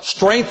to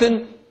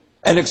strengthen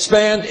and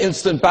expand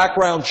instant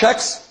background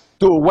checks,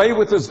 do away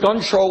with this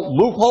gun show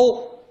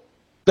loophole,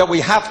 that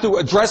we have to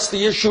address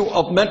the issue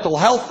of mental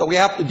health, that we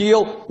have to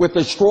deal with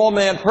the straw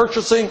man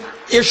purchasing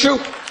issue,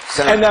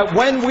 Senator, and that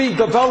when we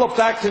develop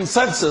that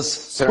consensus,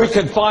 Senator, we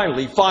can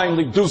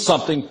finally do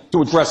something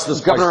to address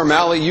this. Governor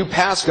O'Malley, you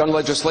passed gun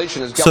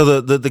legislation as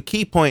So the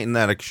key point in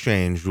that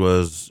exchange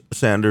was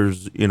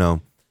Sanders,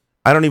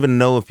 I don't even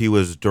know if he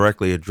was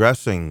directly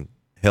addressing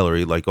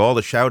Hillary, like all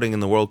the shouting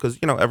in the world, because,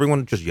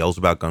 everyone just yells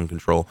about gun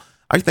control.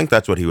 I think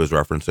that's what he was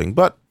referencing.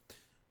 But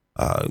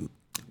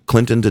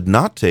Clinton did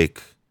not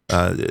take...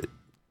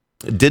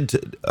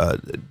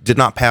 did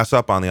not pass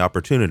up on the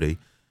opportunity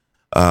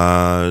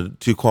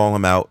to call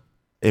him out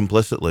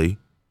implicitly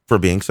for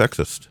being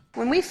sexist.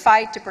 When we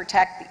fight to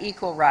protect the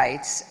equal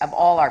rights of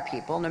all our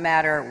people, no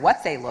matter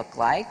what they look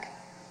like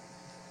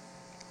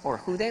or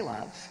who they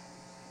love,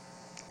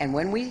 and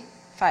when we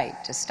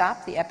fight to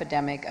stop the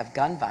epidemic of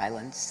gun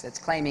violence that's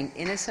claiming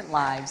innocent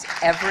lives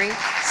every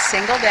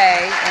single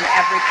day in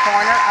every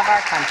corner of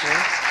our country,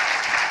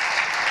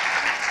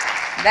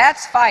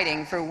 that's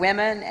fighting for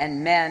women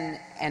and men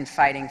and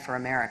fighting for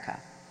America.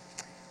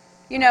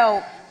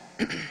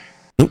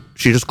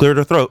 She just cleared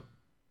her throat.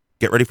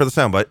 Get ready for the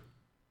soundbite.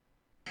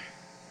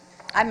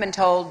 I've been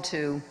told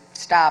to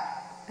stop,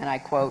 and I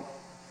quote,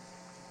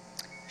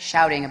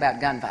 shouting about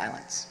gun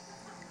violence.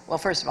 Well,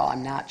 first of all,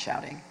 I'm not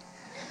shouting.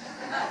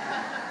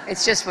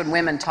 It's just when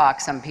women talk,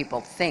 some people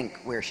think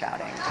we're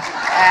shouting.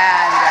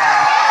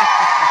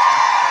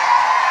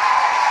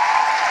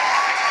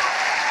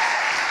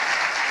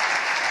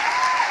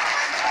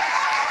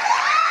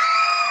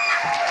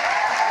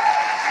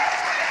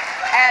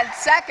 And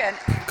second,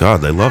 God,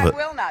 they love it. I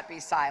will not be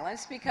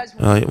silenced because...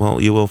 well,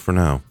 you will for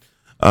now.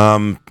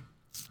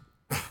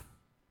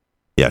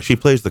 Yeah, she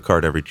plays the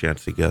card every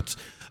chance he gets.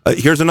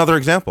 Here's another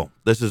example.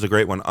 This is a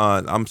great one.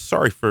 I'm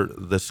sorry for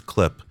this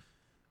clip.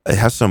 It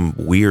has some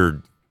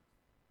weird...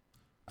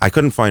 I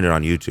couldn't find it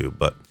on YouTube,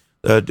 but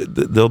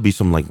there'll be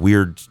some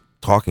weird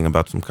talking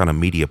about some kind of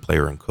media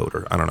player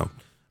encoder. I don't know.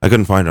 I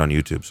couldn't find it on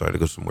YouTube, so I had to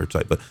go to some weird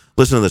site. But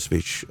listen to this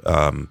speech.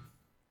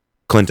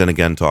 Clinton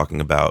again talking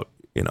about,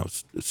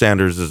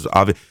 Sanders is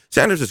obvious.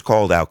 Sanders has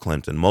called out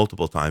Clinton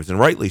multiple times, and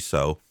rightly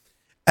so,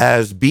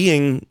 as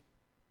being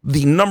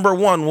the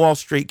 #1 Wall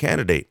Street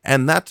candidate.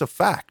 And that's a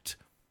fact.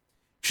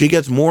 She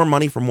gets more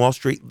money from Wall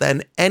Street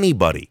than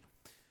anybody.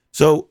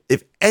 So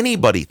if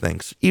anybody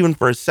thinks, even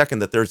for a second,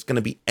 that there's going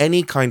to be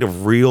any kind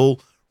of real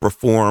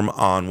reform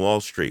on Wall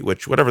Street,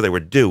 which whatever they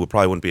would do would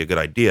probably wouldn't be a good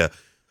idea,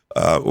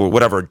 or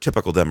whatever a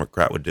typical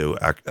Democrat would do,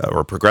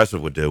 or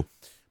progressive would do,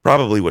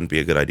 probably wouldn't be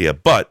a good idea.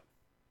 But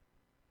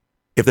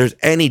if there's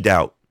any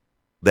doubt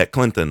that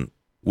Clinton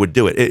would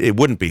do it, it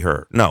wouldn't be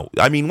her. No.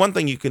 I mean, one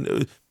thing you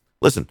can,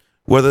 listen,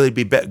 whether they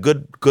be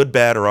good,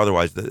 bad, or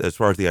otherwise, as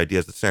far as the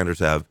ideas that Sanders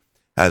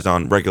has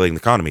on regulating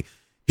the economy,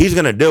 he's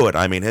going to do it.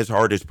 I mean, his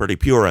heart is pretty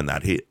pure in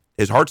that.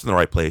 His heart's in the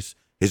right place.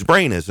 His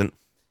brain isn't,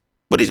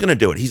 but he's going to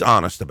do it. He's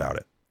honest about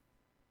it.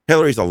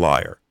 Hillary's a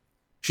liar.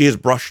 She is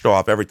brushed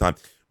off every time.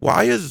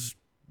 Why is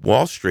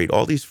Wall Street,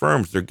 all these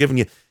firms, they're giving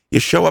you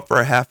show up for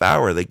a half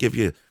hour, they give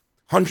you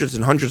hundreds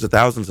and hundreds of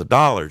thousands of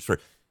dollars for,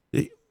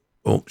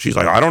 well, she's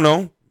like, I don't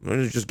know.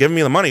 Just give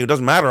me the money. It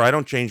doesn't matter. I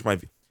don't change my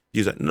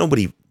views.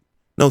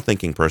 No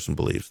thinking person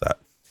believes that.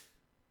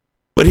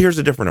 But here's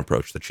a different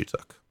approach that she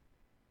took.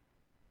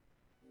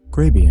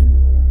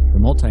 Grabian, the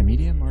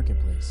multimedia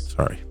marketplace.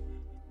 Sorry.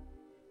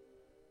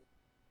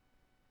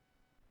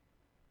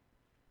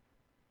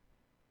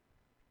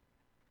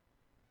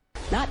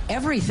 Not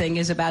everything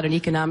is about an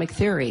economic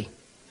theory,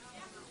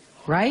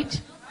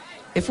 right?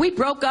 If we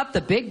broke up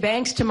the big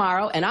banks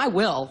tomorrow, and I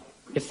will,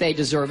 if they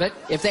deserve it,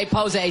 if they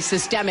pose a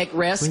systemic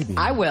risk,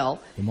 I will.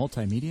 The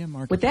multimedia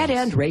market. Would that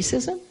end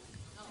racism?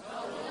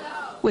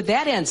 Would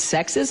that end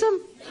sexism?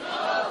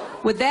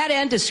 Would that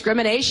end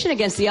discrimination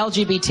against the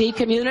LGBT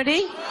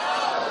community?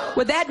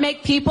 Would that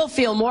make people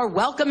feel more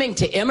welcoming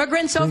to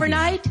immigrants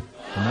overnight?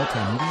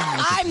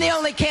 I'm the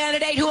only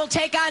candidate who will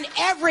take on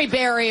every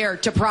barrier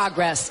to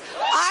progress.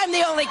 I'm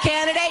the only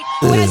candidate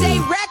who has a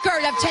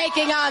record of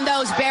taking on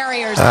those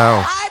barriers.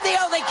 I'm the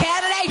only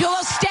candidate who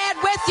will stand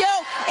with you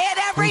in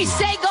every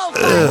single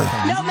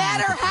fight, no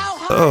matter how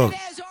hard it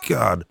is.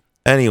 God.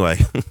 Anyway,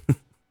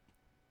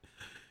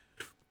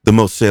 the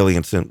most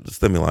salient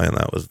stimuli in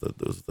that was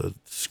the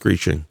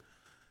screeching.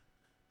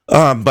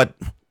 But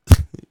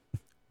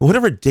what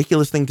a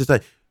ridiculous thing to say.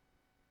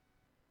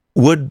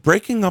 Would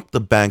breaking up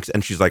the banks,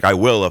 and she's like, I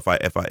will if I,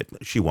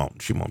 she won't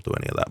do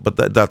any of that, but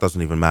that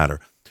doesn't even matter.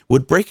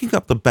 Would breaking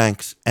up the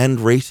banks end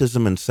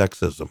racism and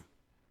sexism?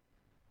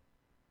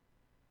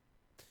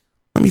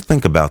 Let me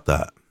think about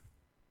that.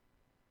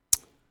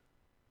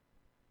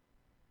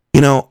 You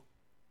know,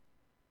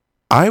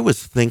 I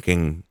was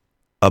thinking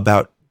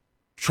about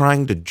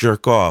trying to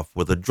jerk off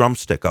with a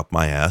drumstick up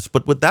my ass,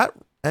 but would that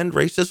end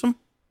racism?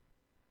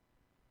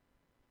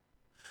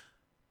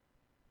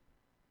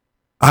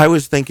 I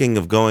was thinking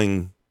of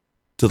going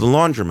to the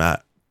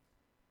laundromat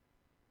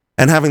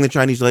and having the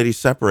Chinese ladies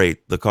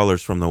separate the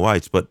colors from the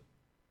whites, but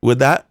would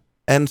that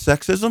end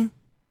sexism?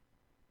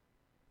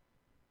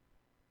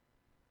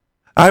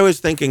 I was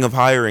thinking of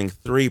hiring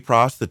 3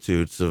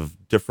 prostitutes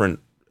of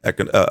different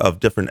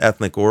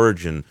ethnic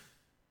origin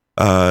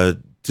to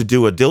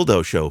do a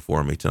dildo show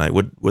for me tonight.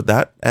 Would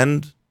that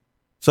end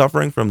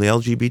suffering from the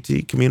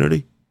LGBT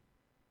community?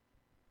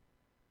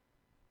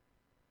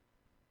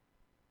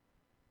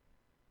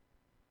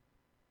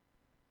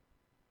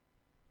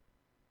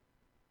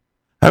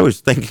 I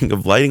was thinking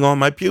of lighting on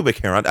my pubic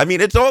hair. I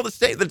mean, it's all the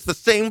same. It's the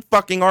same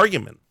fucking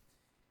argument.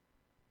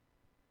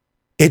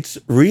 It's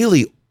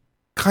really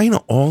kind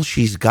of all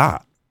she's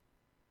got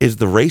is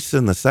the race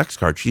and the sex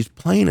card. She's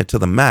playing it to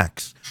the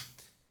max.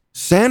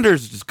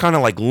 Sanders is kind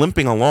of like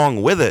limping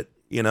along with it,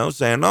 you know,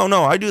 saying,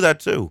 no, I do that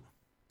too.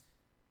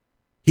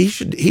 He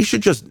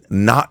should just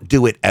not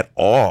do it at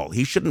all.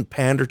 He shouldn't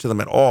pander to them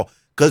at all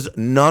because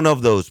none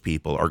of those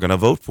people are going to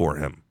vote for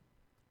him,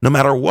 no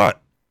matter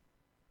what.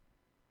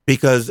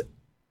 Because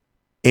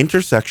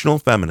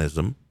intersectional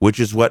feminism, which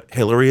is what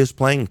Hillary is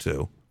playing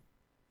to,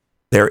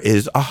 there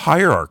is a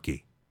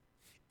hierarchy.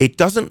 It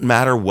doesn't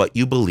matter what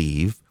you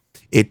believe.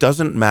 It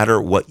doesn't matter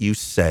what you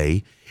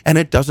say. And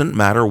it doesn't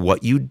matter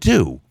what you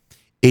do.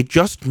 It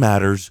just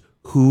matters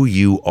who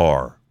you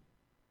are.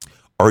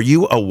 Are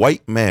you a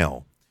white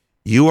male?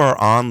 You are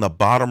on the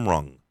bottom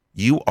rung.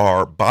 You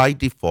are, by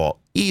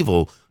default,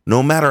 evil,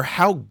 no matter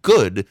how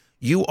good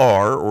you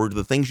are or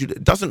the things you do.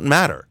 It doesn't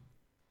matter.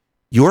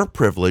 Your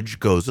privilege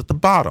goes at the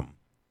bottom.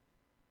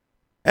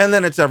 And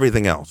then it's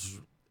everything else.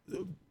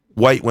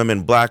 White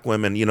women, black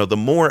women, you know, the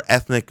more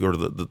ethnic or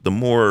the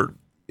more,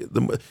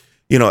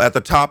 you know, at the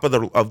top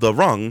of the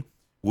rung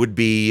would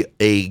be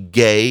a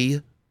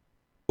gay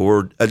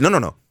or,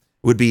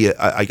 would be,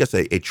 I guess,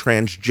 a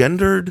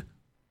transgendered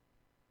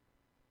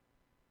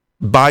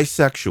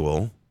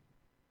bisexual,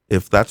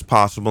 if that's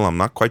possible. I'm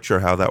not quite sure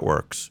how that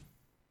works.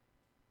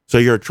 So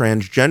you're a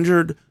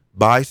transgendered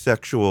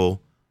bisexual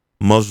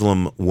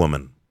Muslim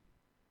woman.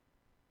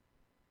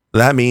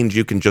 That means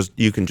you can just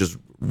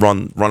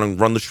run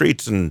the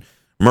streets and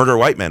murder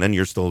white men, and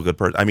you're still a good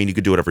person. I mean, you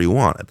could do whatever you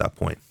want at that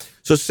point.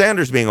 So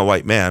Sanders being a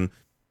white man,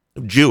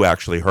 Jew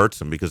actually hurts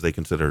him because they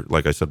consider,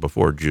 like I said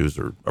before, Jews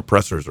are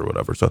oppressors or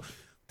whatever. So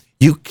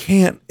you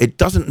can't. It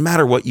doesn't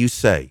matter what you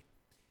say.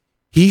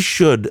 He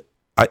should,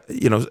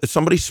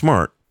 somebody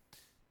smart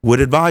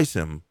would advise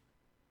him,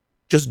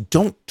 just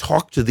don't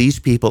talk to these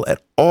people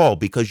at all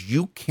because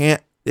you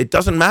can't. It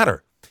doesn't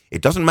matter.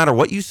 It doesn't matter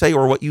what you say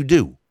or what you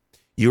do.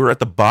 You're at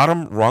the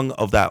bottom rung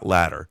of that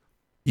ladder.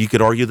 You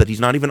could argue that he's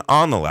not even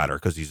on the ladder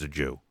because he's a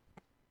Jew.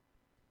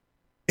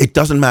 It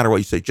doesn't matter what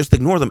you say. Just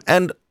ignore them.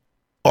 And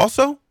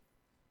also,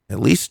 at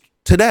least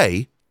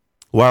today,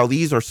 while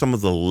these are some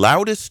of the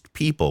loudest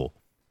people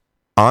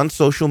on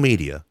social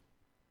media,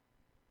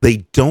 they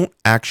don't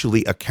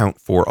actually account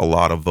for a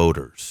lot of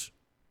voters.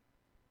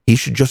 He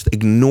should just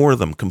ignore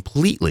them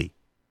completely.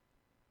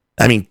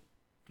 I mean,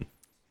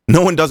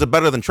 no one does it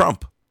better than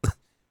Trump.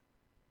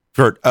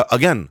 For,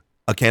 again,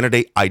 a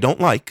candidate I don't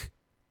like,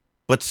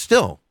 but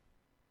still,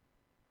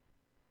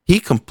 he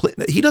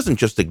doesn't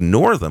just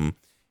ignore them.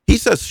 He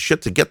says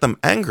shit to get them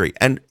angry.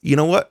 And you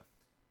know what?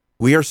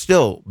 We are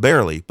still,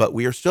 barely, but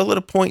we are still at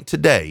a point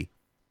today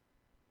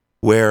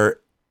where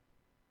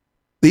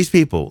these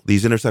people,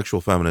 these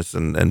intersexual feminists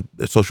and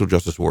social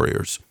justice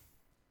warriors,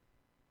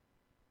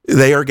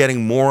 they are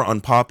getting more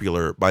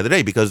unpopular by the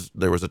day because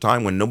there was a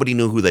time when nobody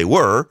knew who they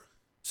were,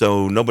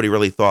 so nobody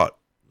really thought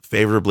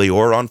favorably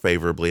or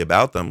unfavorably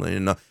about them.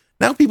 And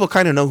now people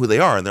kind of know who they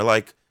are, and they're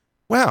like,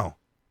 wow,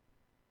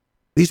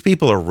 These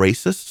people are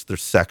racists. They're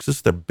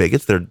sexist. They're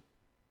bigots. They're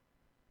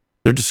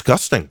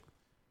disgusting.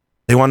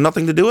 They want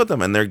nothing to do with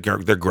them, and they're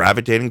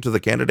gravitating to the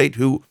candidate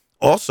who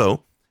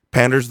also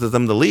panders to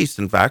them the least.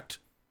 In fact,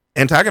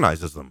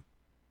 antagonizes them.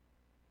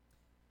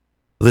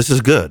 This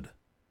is good.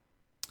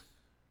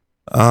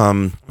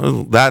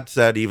 That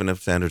said, even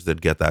if Sanders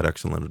did get that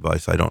excellent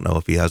advice, I don't know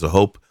if he has a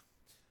hope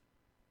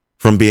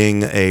from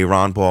being a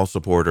Ron Paul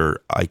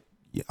supporter.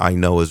 I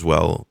know as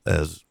well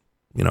as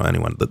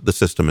anyone that the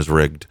system is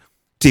rigged.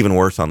 It's even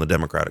worse on the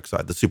Democratic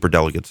side. The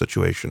superdelegate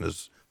situation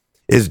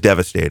is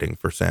devastating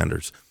for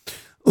Sanders.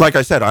 Like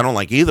I said, I don't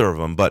like either of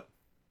them, but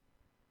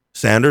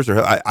Sanders,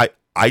 or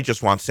I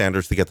just want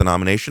Sanders to get the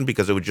nomination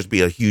because it would just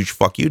be a huge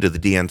fuck you to the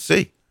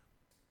DNC.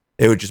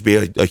 It would just be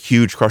a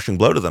huge crushing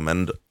blow to them,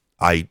 and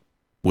I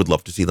would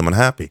love to see them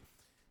unhappy.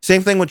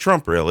 Same thing with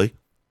Trump, really.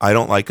 I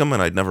don't like him,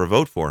 and I'd never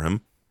vote for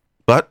him,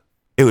 but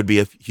it would be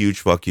a huge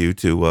fuck you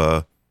to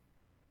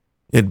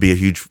the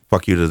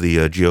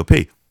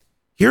GOP.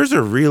 Here's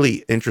a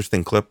really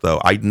interesting clip, though.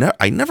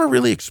 I never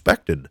really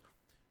expected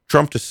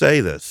Trump to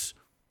say this.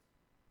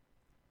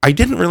 I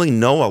didn't really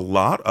know a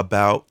lot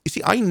about. You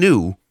see, I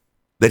knew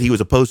that he was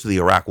opposed to the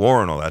Iraq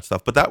War and all that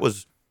stuff, but that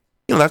was,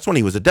 that's when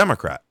he was a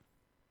Democrat.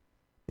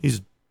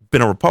 He's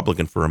been a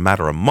Republican for a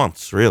matter of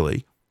months,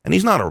 really, and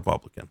he's not a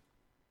Republican.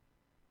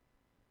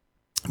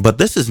 But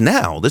this is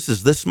now. This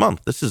is this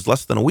month. This is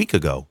less than a week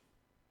ago.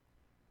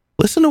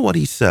 Listen to what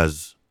he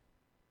says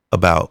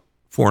about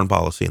foreign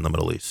policy in the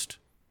Middle East.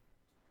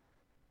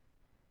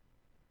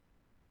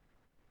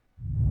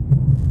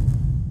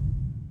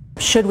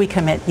 Should we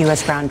commit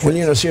U.S. ground troops?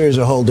 Well, Syria is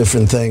a whole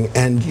different thing,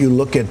 and you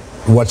look at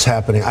what's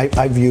happening.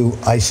 I view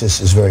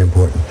ISIS as very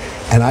important,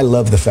 and I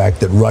love the fact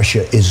that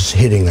Russia is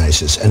hitting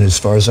ISIS, and as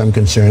far as I'm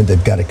concerned,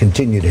 they've got to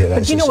continue to hit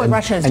ISIS. But you know what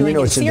Russia is doing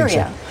in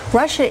Syria?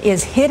 Russia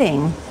is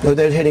hitting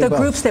the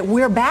groups that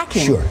we're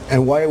backing. Sure,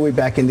 and why are we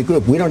backing the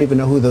group? We don't even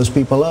know who those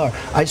people are.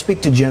 I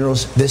speak to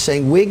generals. They're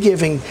saying we're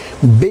giving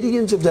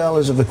billions of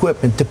dollars of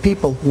equipment to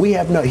people we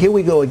have no. Here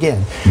we go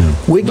again.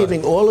 We're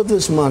giving all of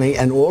this money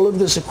and all of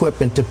this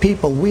equipment to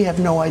people we have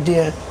no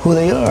idea who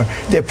they are.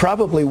 They're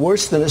probably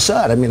worse than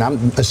Assad. I mean,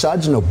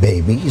 Assad's no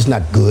baby. He's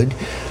not good.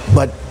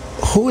 But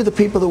who are the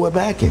people that we're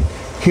backing?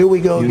 Here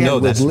we go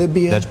again with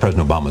Libya. That's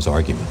President Obama's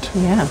argument.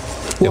 Yeah.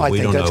 Well, I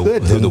think that's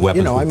good. Who the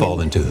weapons will fall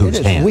into whose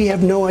hands. We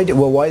have no idea.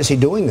 Well, why is he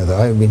doing that?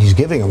 I mean, he's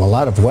giving them a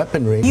lot of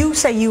weaponry. You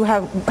say you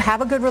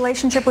have a good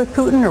relationship with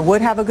Putin, or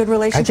would have a good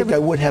relationship? I think I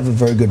would have a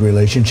very good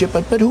relationship,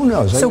 but who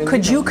knows? So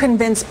could you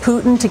convince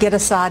Putin to get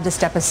Assad to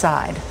step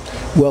aside?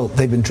 Well,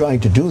 they've been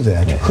trying to do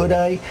that. Yeah. Could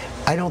I?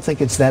 I don't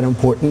think it's that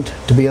important,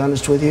 to be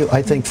honest with you.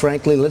 I think,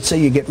 frankly, let's say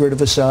you get rid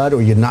of Assad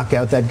or you knock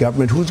out that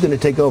government. Who's going to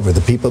take over?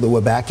 The people that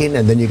we're backing,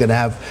 and then you're going to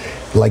have,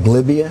 like,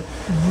 Libya,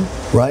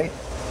 right?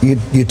 You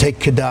take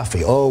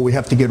Gaddafi. Oh, we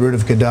have to get rid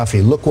of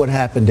Gaddafi. Look what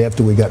happened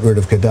after we got rid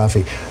of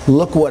Gaddafi.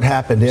 Look what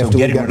happened after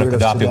we got rid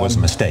of Gaddafi was a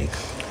mistake.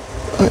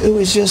 It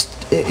was just,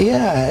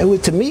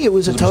 to me, it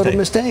was a total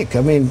mistake.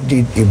 I mean,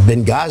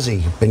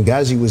 Benghazi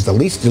was the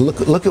least.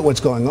 Look at what's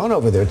going on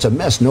over there. It's a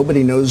mess.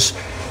 Nobody knows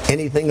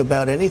anything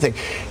about anything.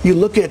 You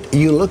look at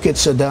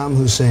Saddam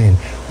Hussein.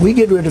 We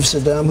get rid of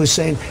Saddam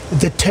Hussein.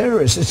 The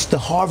terrorists, it's the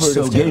Harvard of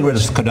terrorists. So getting rid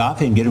of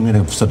Gaddafi and getting rid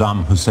of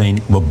Saddam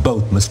Hussein were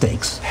both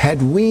mistakes.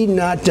 Had we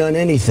not done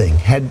anything,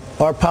 had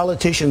our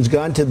politicians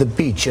gone to the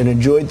beach and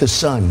enjoyed the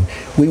sun,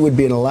 we would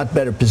be in a lot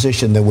better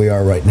position than we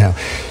are right now.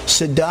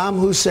 Saddam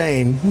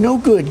Hussein, no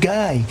good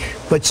guy,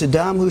 but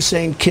Saddam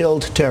Hussein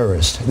killed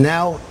terrorists.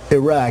 Now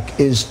Iraq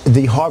is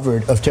the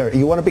Harvard of terror.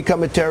 You want to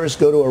become a terrorist,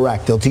 go to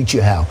Iraq. They'll teach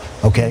you how,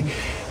 okay?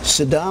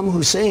 Saddam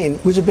Hussein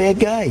was a bad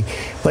guy.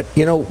 But,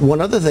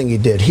 one other thing he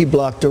did, he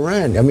blocked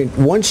Iran. I mean,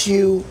 once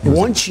you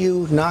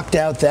knocked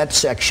out that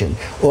section,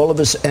 all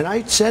of us, and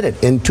I said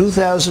it, in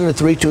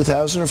 2003,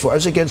 2004, I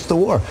was against the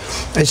war.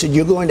 I said,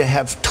 you're going to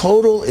have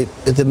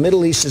the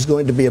Middle East is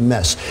going to be a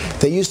mess.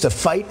 They used to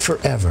fight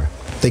forever.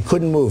 They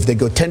couldn't move. They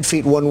go 10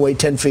 feet one way,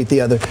 10 feet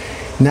the other.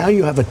 Now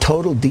you have a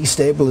total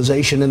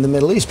destabilization in the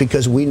Middle East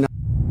because we know.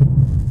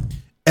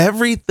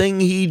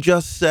 Everything he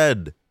just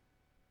said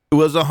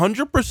was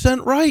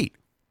 100% right.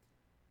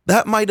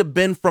 That might have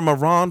been from a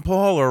Ron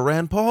Paul or a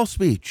Rand Paul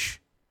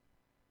speech.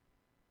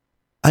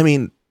 I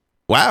mean,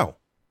 wow.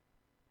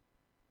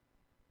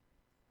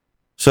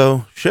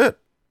 So, shit.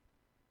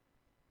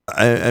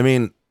 I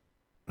mean,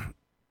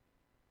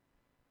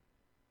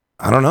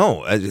 I don't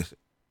know.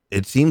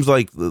 It seems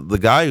like the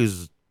guy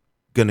who's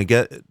going to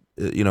get,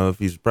 if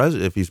he's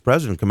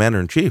president, commander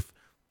in chief,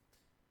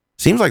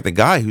 seems like the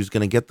guy who's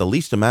going to get the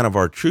least amount of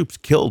our troops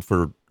killed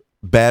for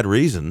bad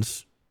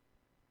reasons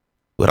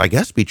would, I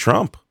guess, be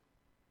Trump.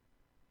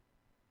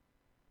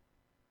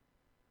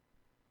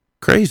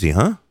 Crazy,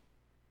 huh?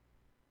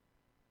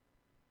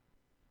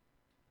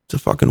 It's a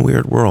fucking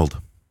weird world.